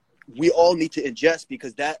we all need to ingest,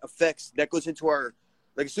 because that goes into our,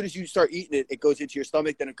 like, as soon as you start eating it, it goes into your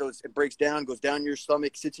stomach, then it breaks down, goes down your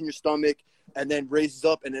stomach, sits in your stomach, and then raises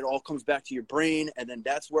up, and it all comes back to your brain. And then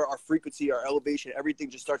that's where our frequency, our elevation, everything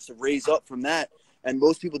just starts to raise up from that. And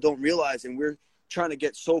most people don't realize, and we're trying to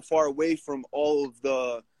get so far away from all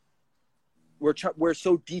of we're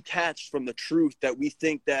so detached from the truth that we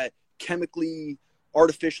think that chemically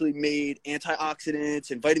artificially made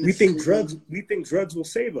antioxidants and vitamin We C. think drugs will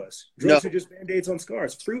save us. Drugs are just band-aids on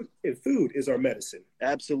scars. Fruit and food is our medicine.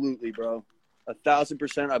 Absolutely, bro.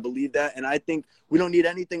 1,000%. I believe that. And I think we don't need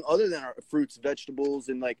anything other than our fruits, vegetables,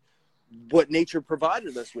 and like what nature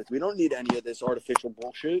provided us with. We don't need any of this artificial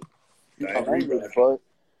bullshit. I agree, brother. But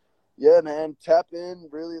yeah, man, tap in,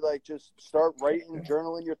 really like just start writing,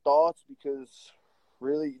 journaling your thoughts, because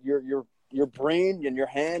really your brain and your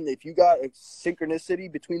hand, if you got a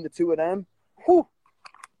synchronicity between the two of them, whew,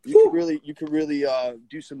 you could really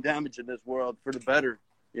do some damage in this world for the better.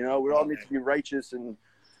 You know, we all need to be righteous and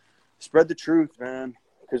spread the truth, man,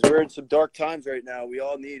 because we're in some dark times right now. We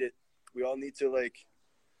all need it. We all need to like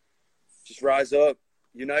just rise up,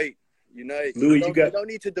 unite. Louis, we don't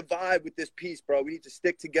need to divide with this peace, bro. We need to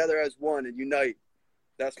stick together as one and unite.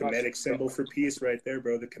 That's Kemetic symbol for peace right there,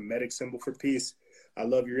 bro. The Kemetic symbol for peace. I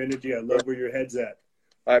love your energy. I love where your head's at.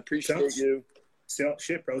 I appreciate you.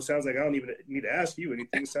 Shit, bro. Sounds like I don't even need to ask you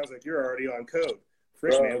anything. Sounds like you're already on code.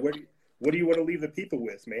 Fresh, man. What do you want to leave the people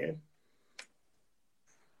with, man?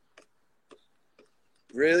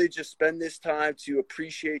 Really just spend this time to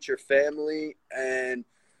appreciate your family and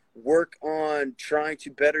work on trying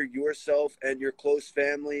to better yourself and your close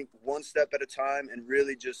family one step at a time, and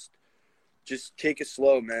really just take it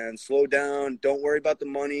slow, man. Slow down. Don't worry about the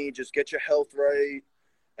money. Just get your health right,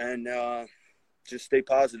 and just stay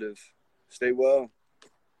positive. Stay well.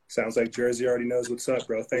 Sounds like Jersey already knows what's up,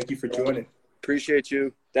 bro. Thank you for joining. Appreciate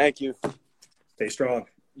you. Thank you. Stay strong.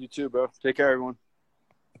 You too, bro. Take care, everyone.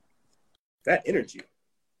 That energy.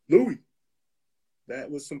 Louis. That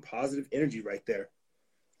was some positive energy right there.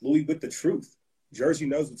 Louis with the truth. Jersey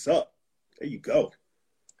knows what's up. There you go.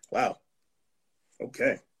 Wow.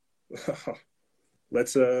 Okay.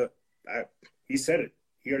 Let's he said it.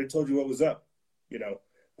 He already told you what was up. You know,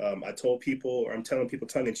 I told people, or I'm telling people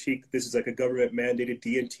tongue in cheek, this is like a government mandated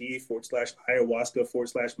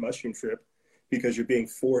DMT/ayahuasca/mushroom trip, because you're being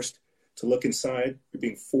forced to look inside. You're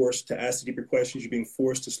being forced to ask the deeper questions. You're being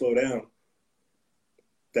forced to slow down.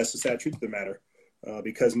 That's the sad truth of the matter.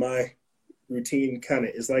 Because my routine kind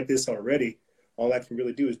of is like this already. All I can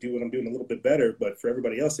really do is do what I'm doing a little bit better. But for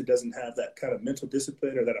everybody else that doesn't have that kind of mental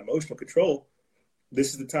discipline or that emotional control,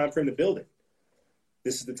 this is the time for him to build it.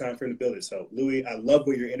 This is the time for him to build it. So, Louis, I love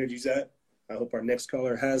where your energy's at. I hope our next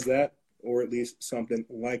caller has that, or at least something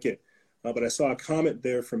like it. But I saw a comment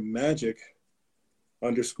there from Magic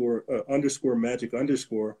 _ Magic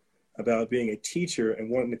 _ about being a teacher and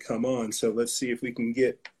wanting to come on. So let's see if we can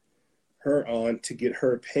get her on to get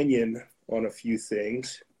her opinion on a few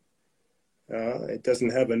things. It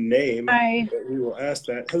doesn't have a name. Hi. But we will ask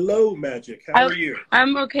that. Hello, Magic. How are you?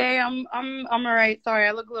 I'm okay. I'm all right. Sorry,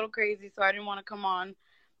 I look a little crazy, so I didn't want to come on,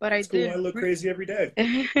 but I did. I look crazy every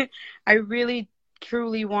day. I really,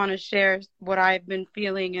 truly want to share what I've been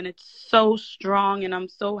feeling, and it's so strong, and I'm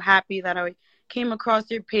so happy that I came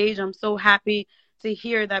across your page. I'm so happy to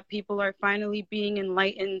hear that people are finally being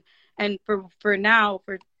enlightened, and for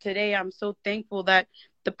today, I'm so thankful that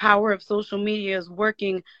the power of social media is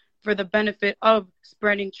working for the benefit of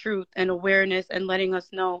spreading truth and awareness and letting us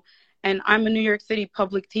know. And I'm a New York City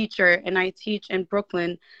public teacher, and I teach in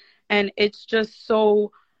Brooklyn. And it's just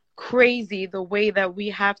so crazy the way that we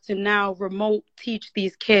have to now remote teach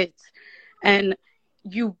these kids. And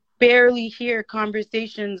you barely hear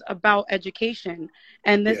conversations about education.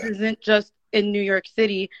 And this isn't just in New York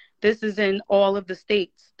City. This is in all of the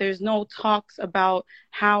states. There's no talks about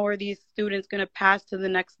how are these students going to pass to the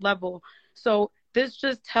next level. So this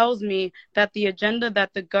just tells me that the agenda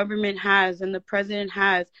that the government has and the president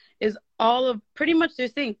has is all of, pretty much they're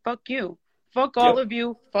saying, fuck you. Fuck all of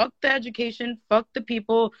you. Fuck the education. Fuck the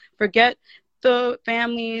people. Forget the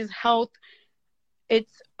families, health.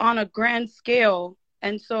 It's on a grand scale.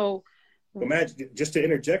 And so... Well, Magic, just to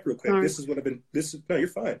interject real quick, this is what I've been, no, you're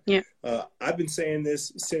fine. Yeah. I've been saying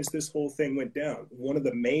this since this whole thing went down. One of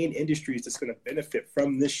the main industries that's going to benefit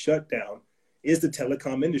from this shutdown is the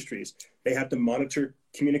telecom industries. They have to monitor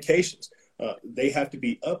communications. They have to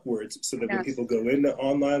be upwards so that when people go into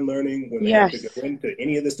online learning, when they have to go into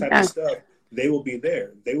any of this type of stuff, they will be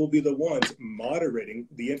there. They will be the ones moderating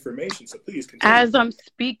the information. So please continue. As I'm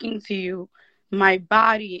speaking to you, my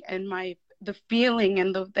body and the feeling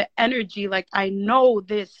and the energy, like I know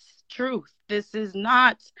this truth. This is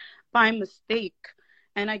not by mistake.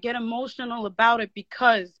 And I get emotional about it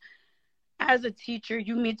because as a teacher,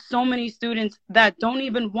 you meet so many students that don't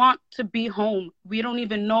even want to be home. We don't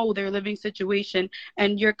even know their living situation.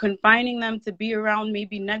 And you're confining them to be around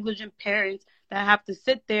maybe negligent parents that have to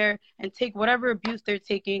sit there and take whatever abuse they're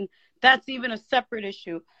taking. That's even a separate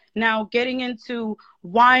issue. Now, getting into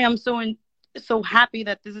why I'm so so happy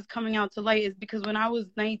that this is coming out to light is because when I was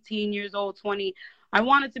 19 years old, 20, I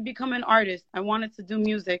wanted to become an artist. I wanted to do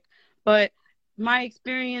music, but my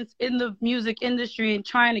experience in the music industry and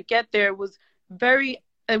trying to get there was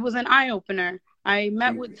it was an eye-opener. I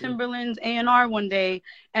met with Timberland's A&R one day,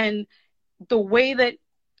 and the way that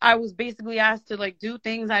I was basically asked to like do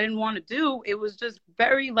things I didn't want to do, it was just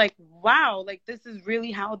very like, wow, like this is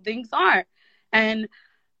really how things are. And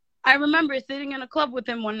I remember sitting in a club with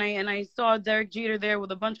him one night, and I saw Derek Jeter there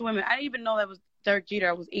with a bunch of women. I didn't even know that was Derek Jeter.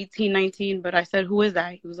 I was 18, 19, but I said, who is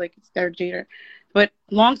that? He was like, it's Derek Jeter. But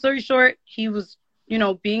long story short, he was,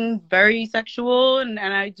 being very sexual, and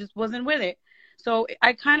I just wasn't with it. So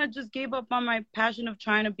I kind of just gave up on my passion of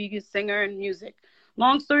trying to be a singer and music.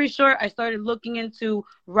 Long story short, I started looking into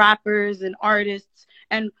rappers and artists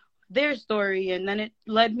and their story, and then it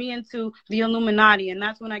led me into the Illuminati, and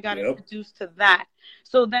that's when I got introduced to that.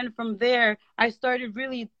 So then from there, I started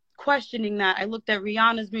really questioning that. I looked at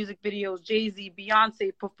Rihanna's music videos, Jay-Z,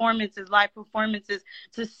 Beyonce performances, live performances,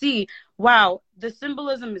 to see, wow, the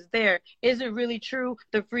symbolism is there. Is it really true?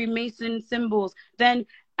 The Freemason symbols. Then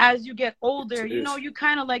as you get older, you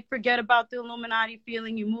kind of like forget about the Illuminati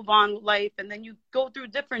feeling, you move on with life, and then you go through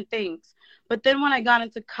different things. But then when I got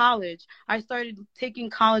into college, I started taking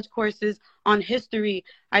college courses on history.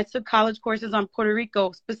 I took college courses on Puerto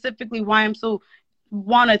Rico. Specifically, why I'm so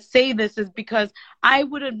want to say this is because I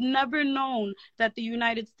would have never known that the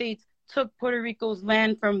United States took Puerto Rico's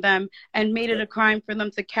land from them and made it a crime for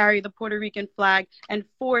them to carry the Puerto Rican flag and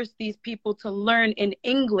force these people to learn in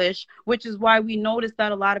English, which is why we notice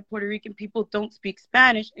that a lot of Puerto Rican people don't speak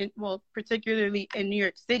Spanish, particularly in New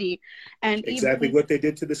York City. And exactly what they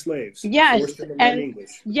did to the slaves. Yes, Forced them to learn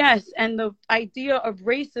English. Yes, and the idea of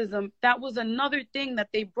racism, that was another thing that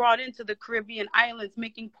they brought into the Caribbean islands,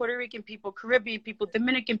 making Puerto Rican people, Caribbean people,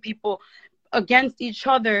 Dominican people against each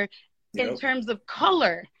other in terms of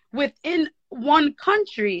color within one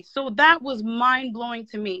country. So that was mind-blowing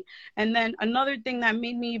to me. And then another thing that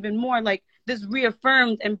made me even more like this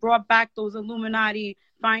reaffirmed and brought back those Illuminati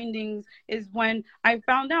findings is when I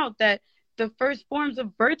found out that the first forms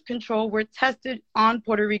of birth control were tested on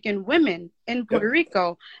Puerto Rican women in Puerto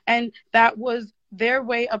Rico. And that was their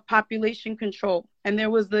way of population control. And there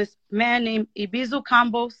was this man named Ibizu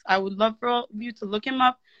Campos. I would love for all of you to look him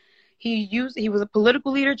up. He was a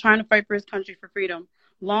political leader trying to fight for his country for freedom.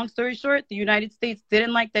 Long story short, the United States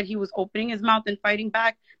didn't like that he was opening his mouth and fighting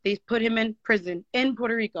back. They put him in prison in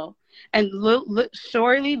Puerto Rico. And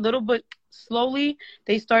little but slowly,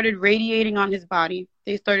 they started radiating on his body.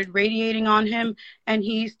 They started radiating on him, and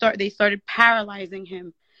they started paralyzing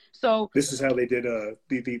him. So this is how they did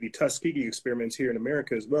the Tuskegee experiments here in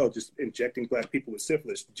America as well, just injecting Black people with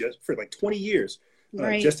syphilis just for like 20 years.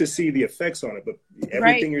 Just to see the effects on it. But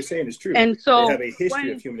everything you're saying is true. And so they have a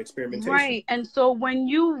history of human experimentation. Right. And so when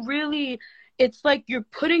you really, it's like you're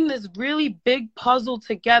putting this really big puzzle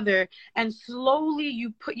together, and slowly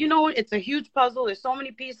you put, it's a huge puzzle. There's so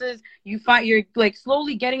many pieces. You're like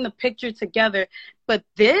slowly getting the picture together. But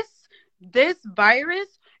this virus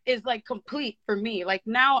is like complete for me. Like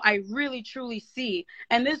now I really truly see,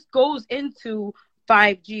 and this goes into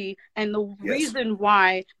 5G and the reason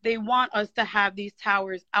why they want us to have these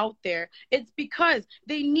towers out there. It's because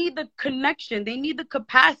they need the connection. They need the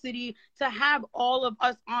capacity to have all of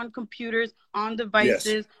us on computers, on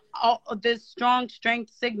devices, all this strong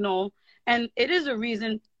strength signal. And it is a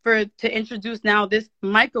reason to introduce now this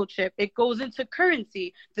microchip. It goes into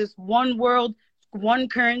currency, this one world, one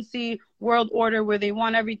currency world order where they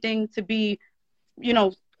want everything to be,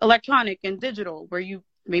 electronic and digital, where you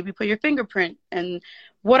maybe put your fingerprint and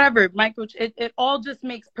whatever, it all just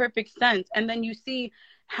makes perfect sense. And then you see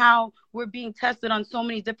how we're being tested on so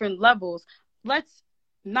many different levels. Let's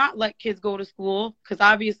not let kids go to school because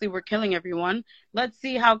obviously we're killing everyone. Let's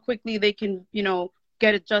see how quickly they can,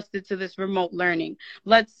 get adjusted to this remote learning.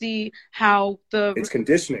 Let's see how it's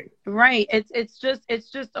conditioning. Right. It's just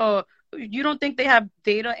you don't think they have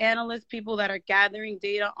data analysts, people that are gathering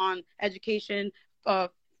data on education,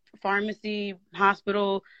 pharmacy,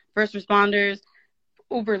 hospital, first responders,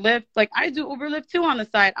 Uber, Lyft. Like I do Uber, Lyft too on the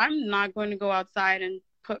side. I'm not going to go outside and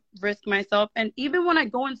risk myself. And even when I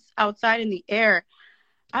go outside in the air,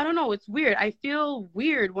 I don't know, it's weird. I feel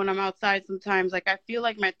weird when I'm outside sometimes. Like I feel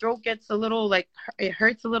like my throat gets a little, like it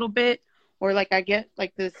hurts a little bit, or like I get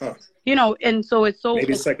like this, and so it's so...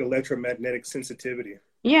 Maybe it's like electromagnetic sensitivity.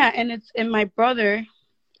 Yeah, and my brother,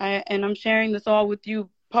 and I'm sharing this all with you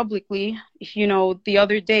publicly, the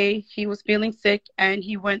other day he was feeling sick and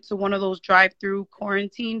he went to one of those drive-through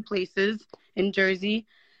quarantine places in Jersey,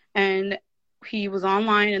 and he was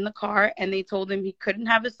online in the car and they told him he couldn't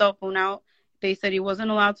have his cell phone out. They said he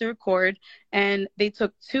wasn't allowed to record, and they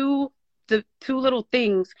took the two little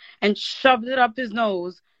things and shoved it up his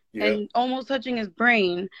nose and almost touching his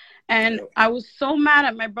brain. And I was so mad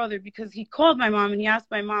at my brother because he called my mom and he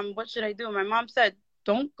asked my mom, what should I do? And my mom said,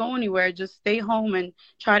 don't go anywhere. Just stay home and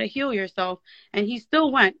try to heal yourself. And he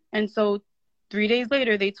still went. And so 3 days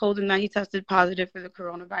later, they told him that he tested positive for the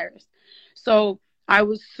coronavirus. So I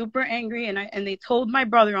was super angry, and they told my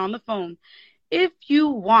brother on the phone, if you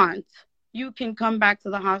want, you can come back to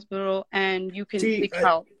the hospital and you can seek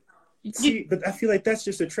help. See, but I feel like that's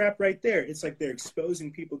just a trap right there. It's like they're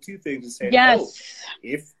exposing people to things and saying,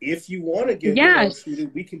 if you want to get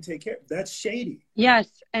treated, we can take care. That's shady. Yes,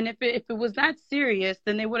 and if it was that serious,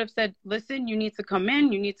 then they would have said, listen, you need to come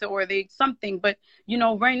in, you need to, or they something. But,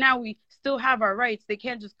 right now we still have our rights. They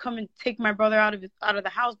can't just come and take my brother out of the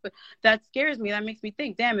house. But that scares me. That makes me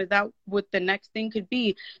think, damn, is that what the next thing could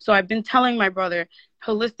be? So I've been telling my brother,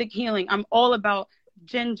 holistic healing. I'm all about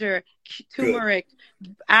ginger, turmeric,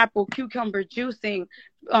 apple, cucumber juicing,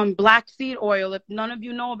 black seed oil. If none of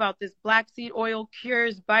you know about this, black seed oil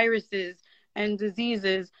cures viruses and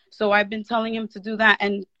diseases. So I've been telling him to do that,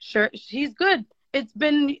 and sure, he's good. I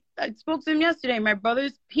spoke to him yesterday. My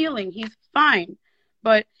brother's healing. He's fine,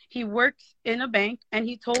 but he works in a bank, and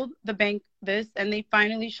he told the bank this, and they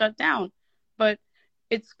finally shut down. But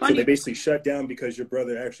it's funny. So they basically shut down because your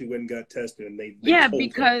brother actually went and got tested, and they told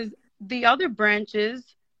because him. The other branches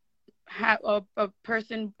have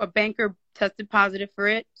a banker tested positive for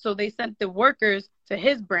it. So they sent the workers to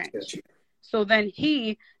his branch. So then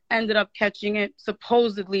he ended up catching it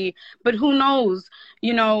supposedly, but who knows,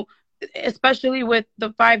 especially with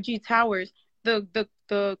the 5G towers, the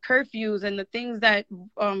curfews and the things that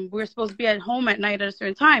we're supposed to be at home at night at a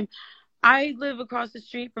certain time. I live across the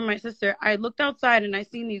street from my sister. I looked outside and I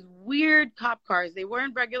seen these weird cop cars. They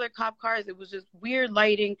weren't regular cop cars. It was just weird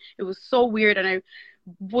lighting. It was so weird. And I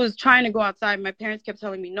was trying to go outside. My parents kept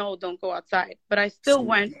telling me, no, don't go outside. But I still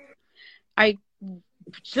went.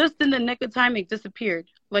 Just in the nick of time, it disappeared.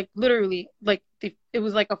 Like literally, it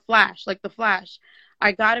was like a flash, like the Flash.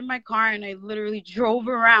 I got in my car and I literally drove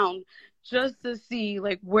around just to see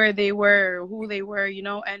where they were, who they were,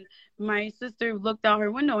 and my sister looked out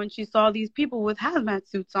her window and she saw these people with hazmat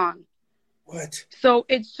suits on. What? So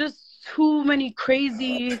it's just too many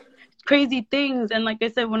crazy things. And like I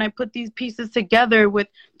said, when I put these pieces together with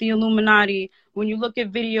the Illuminati, when you look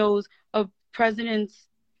at videos of presidents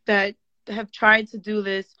that have tried to do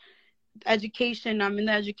this, education, I'm in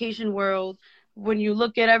the education world. When you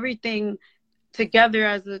look at everything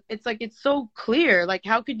together it's so clear.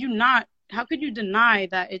 How could you deny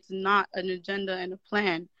that it's not an agenda and a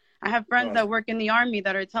plan? I have friends that work in the army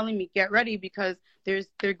that are telling me, get ready, because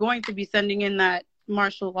they're going to be sending in that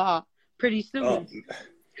martial law pretty soon.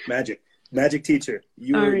 Magic teacher,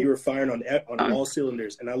 you were firing on all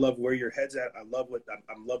cylinders, and I love where your head's at. I love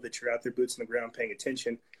that you're out there, boots on the ground, paying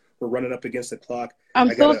attention. We're running up against the clock.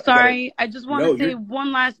 I'm so sorry. I just want to say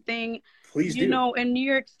one last thing. Please do. In New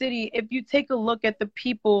York City, if you take a look at the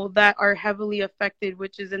people that are heavily affected,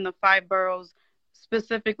 which is in the 5 boroughs,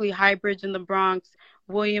 specifically Highbridge in the Bronx,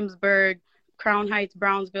 Williamsburg, Crown Heights,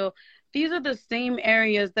 Brownsville, these are the same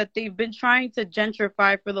areas that they've been trying to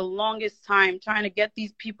gentrify for the longest time, trying to get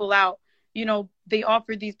these people out. They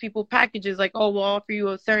offer these people packages like, we'll offer you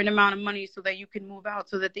a certain amount of money so that you can move out,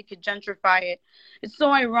 so that they could gentrify it. It's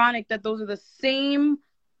so ironic that those are the same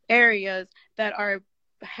areas that are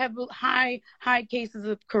high cases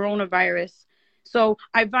of coronavirus. So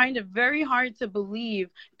I find it very hard to believe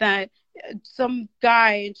that some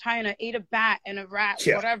guy in China ate a bat and a rat,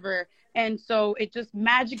 whatever. And so it just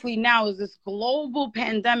magically now is this global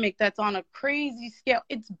pandemic that's on a crazy scale.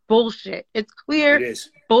 It's bullshit. It's clear. It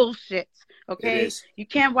is bullshit. Okay. It is. You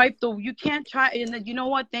can't you can't try. And you know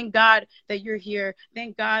what? Thank God that you're here.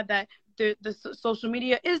 Thank God that the social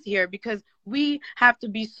media is here, because we have to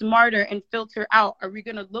be smarter and filter out. Are we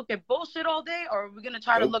going to look at bullshit all day, or are we going to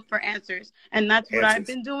try to look for answers? And that's what I've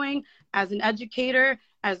been doing as an educator,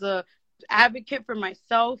 as a advocate for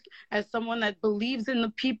myself, as someone that believes in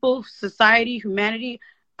the people, society, humanity.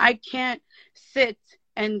 I can't sit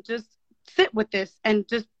with this and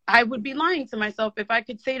I would be lying to myself if I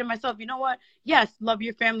could say to myself, you know what? Yes, love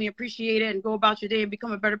your family, appreciate it, and go about your day and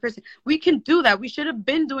become a better person. We can do that. We should have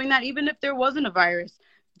been doing that even if there wasn't a virus.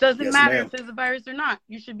 Doesn't matter if there's a virus or not.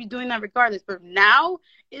 You should be doing that regardless. But now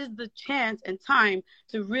is the chance and time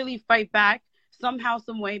to really fight back somehow,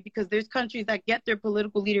 some way, because there's countries that get their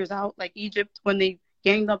political leaders out, like Egypt, when they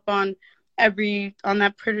ganged up on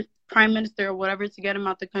that prime minister or whatever to get him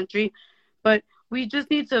out the country. But we just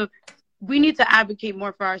need to advocate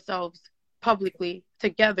more for ourselves publicly,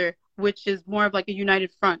 together, which is more of like a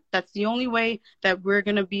united front. That's the only way that we're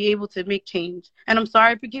going to be able to make change. And I'm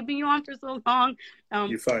sorry for keeping you on for so long.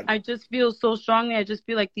 You're fine. I just feel so strongly. I just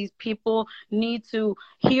feel like these people need to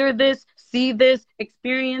hear this, see this,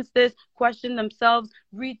 experience this, question themselves,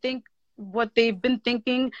 rethink what they've been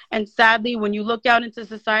thinking. And sadly, when you look out into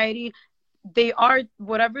society, they are,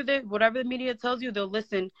 whatever the media tells you, they'll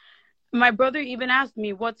listen. My brother even asked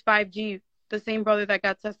me, what's 5G? The same brother that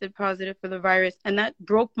got tested positive for the virus. And that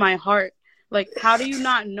broke my heart. Like, how do you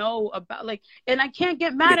not know about, like, and I can't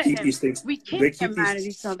get mad at him. We can't get mad at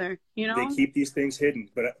each other, you know? They keep these things hidden.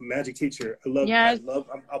 But Magic Teacher,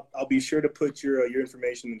 I'll be sure to put your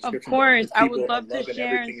information in the description. Of course. I would love to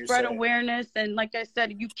share and spread awareness. And like I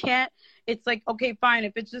said, you can't, it's like, okay, fine.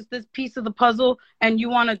 If it's just this piece of the puzzle and you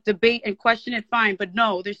want to debate and question it, fine. But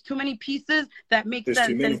no, there's too many pieces that make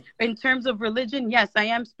sense. And in terms of religion, yes, I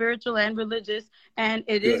am spiritual and religious. And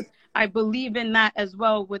it is, I believe in that as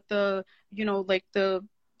well with the, you know, like the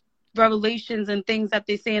revelations and things that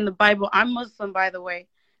they say in the Bible. I'm Muslim, by the way.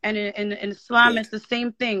 And in Islam, it's the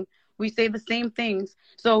same thing. We say the same things.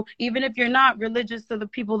 So even if you're not religious to the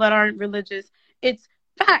people that aren't religious, it's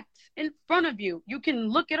facts in front of you. You can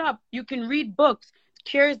look it up. You can read books.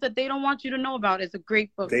 Cures that they don't want you to know about is a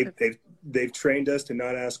great book. They've trained us to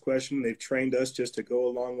not ask questions. They've trained us just to go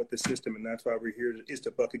along with the system, and that's why we're here is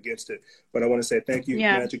to buck against it. But I want to say thank you,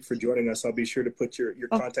 Magic, for joining us. I'll be sure to put your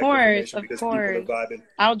contact information because people are vibing.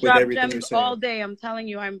 I'll drop gems all day. I'm telling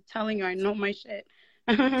you, I know my shit.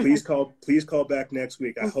 Please call back next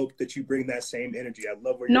week. I hope that you bring that same energy. I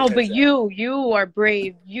love where you're but you are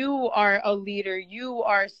brave. You are a leader. You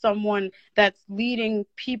are someone that's leading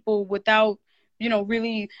people without, you know,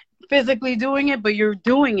 really physically doing it, but you're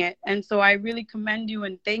doing it. And so I really commend you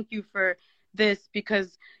and thank you for this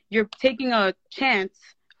because you're taking a chance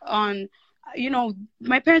on, you know,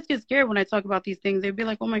 my parents get scared when I talk about these things. They'd be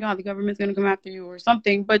like, oh my God, the government's going to come after you or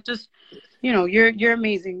something. But just, you know, you're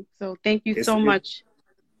amazing. So thank you so much.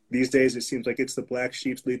 These days, it seems like it's the black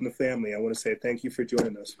sheeps leading the family. I want to say thank you for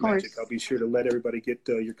joining us, Magic. I'll be sure to let everybody get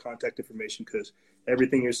your contact information because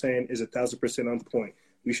everything you're saying is 1,000% on point.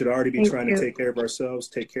 We should already be trying to take care of ourselves,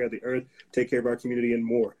 take care of the earth, take care of our community, and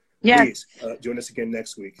more. Yes. Please join us again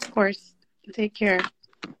next week. Of course. Take care.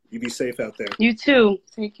 You be safe out there. You too.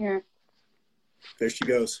 Take care. There she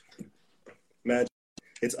goes. Magic.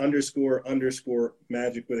 It's _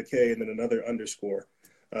 Magic with a K and then another underscore.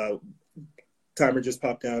 Timer just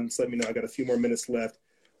popped down. Just let me know. I got a few more minutes left.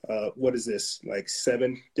 What is this? Like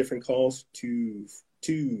 7 different calls? 2,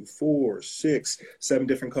 4, 6, 7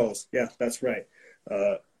 different calls. Yeah, that's right.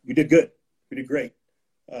 We did good. We did great.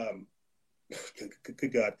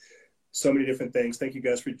 Good God. So many different things. Thank you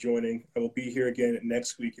guys for joining. I will be here again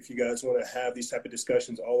next week. If you guys want to have these type of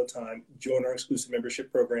discussions all the time, join our exclusive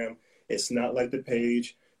membership program. It's not like the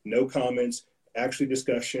page. No comments. Actually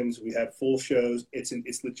discussions. We have full shows. It's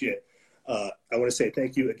legit. I want to say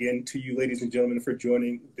thank you again to you, ladies and gentlemen, for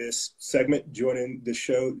joining this segment, joining the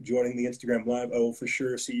show, joining the Instagram Live. I will for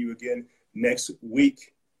sure see you again next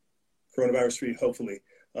week. Coronavirus-free, hopefully.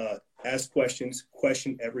 Ask questions,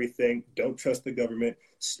 question everything. Don't trust the government.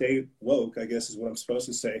 Stay woke, I guess is what I'm supposed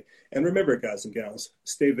to say. And remember, guys and gals,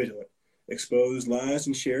 stay vigilant. Expose lies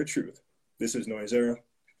and share truth. This is Noise Era,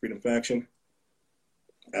 Freedom Faction,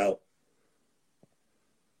 out.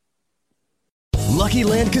 Lucky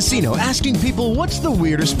Land Casino, asking people, what's the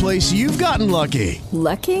weirdest place you've gotten lucky?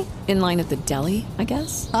 Lucky? In line at the deli, I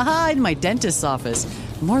guess? Aha, in my dentist's office.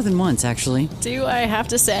 More than once, actually. Do I have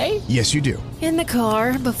to say? Yes, you do. In the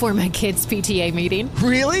car before my kids' PTA meeting.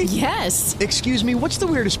 Really? Yes. Excuse me, what's the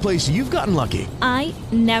weirdest place you've gotten lucky? I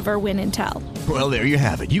never win and tell. Well, there you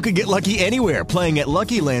have it. You can get lucky anywhere, playing at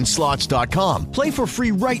LuckyLandSlots.com. Play for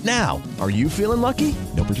free right now. Are you feeling lucky?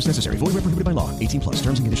 No purchase necessary. Void where prohibited by law. 18+.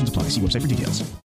 Terms and conditions apply. See website for details.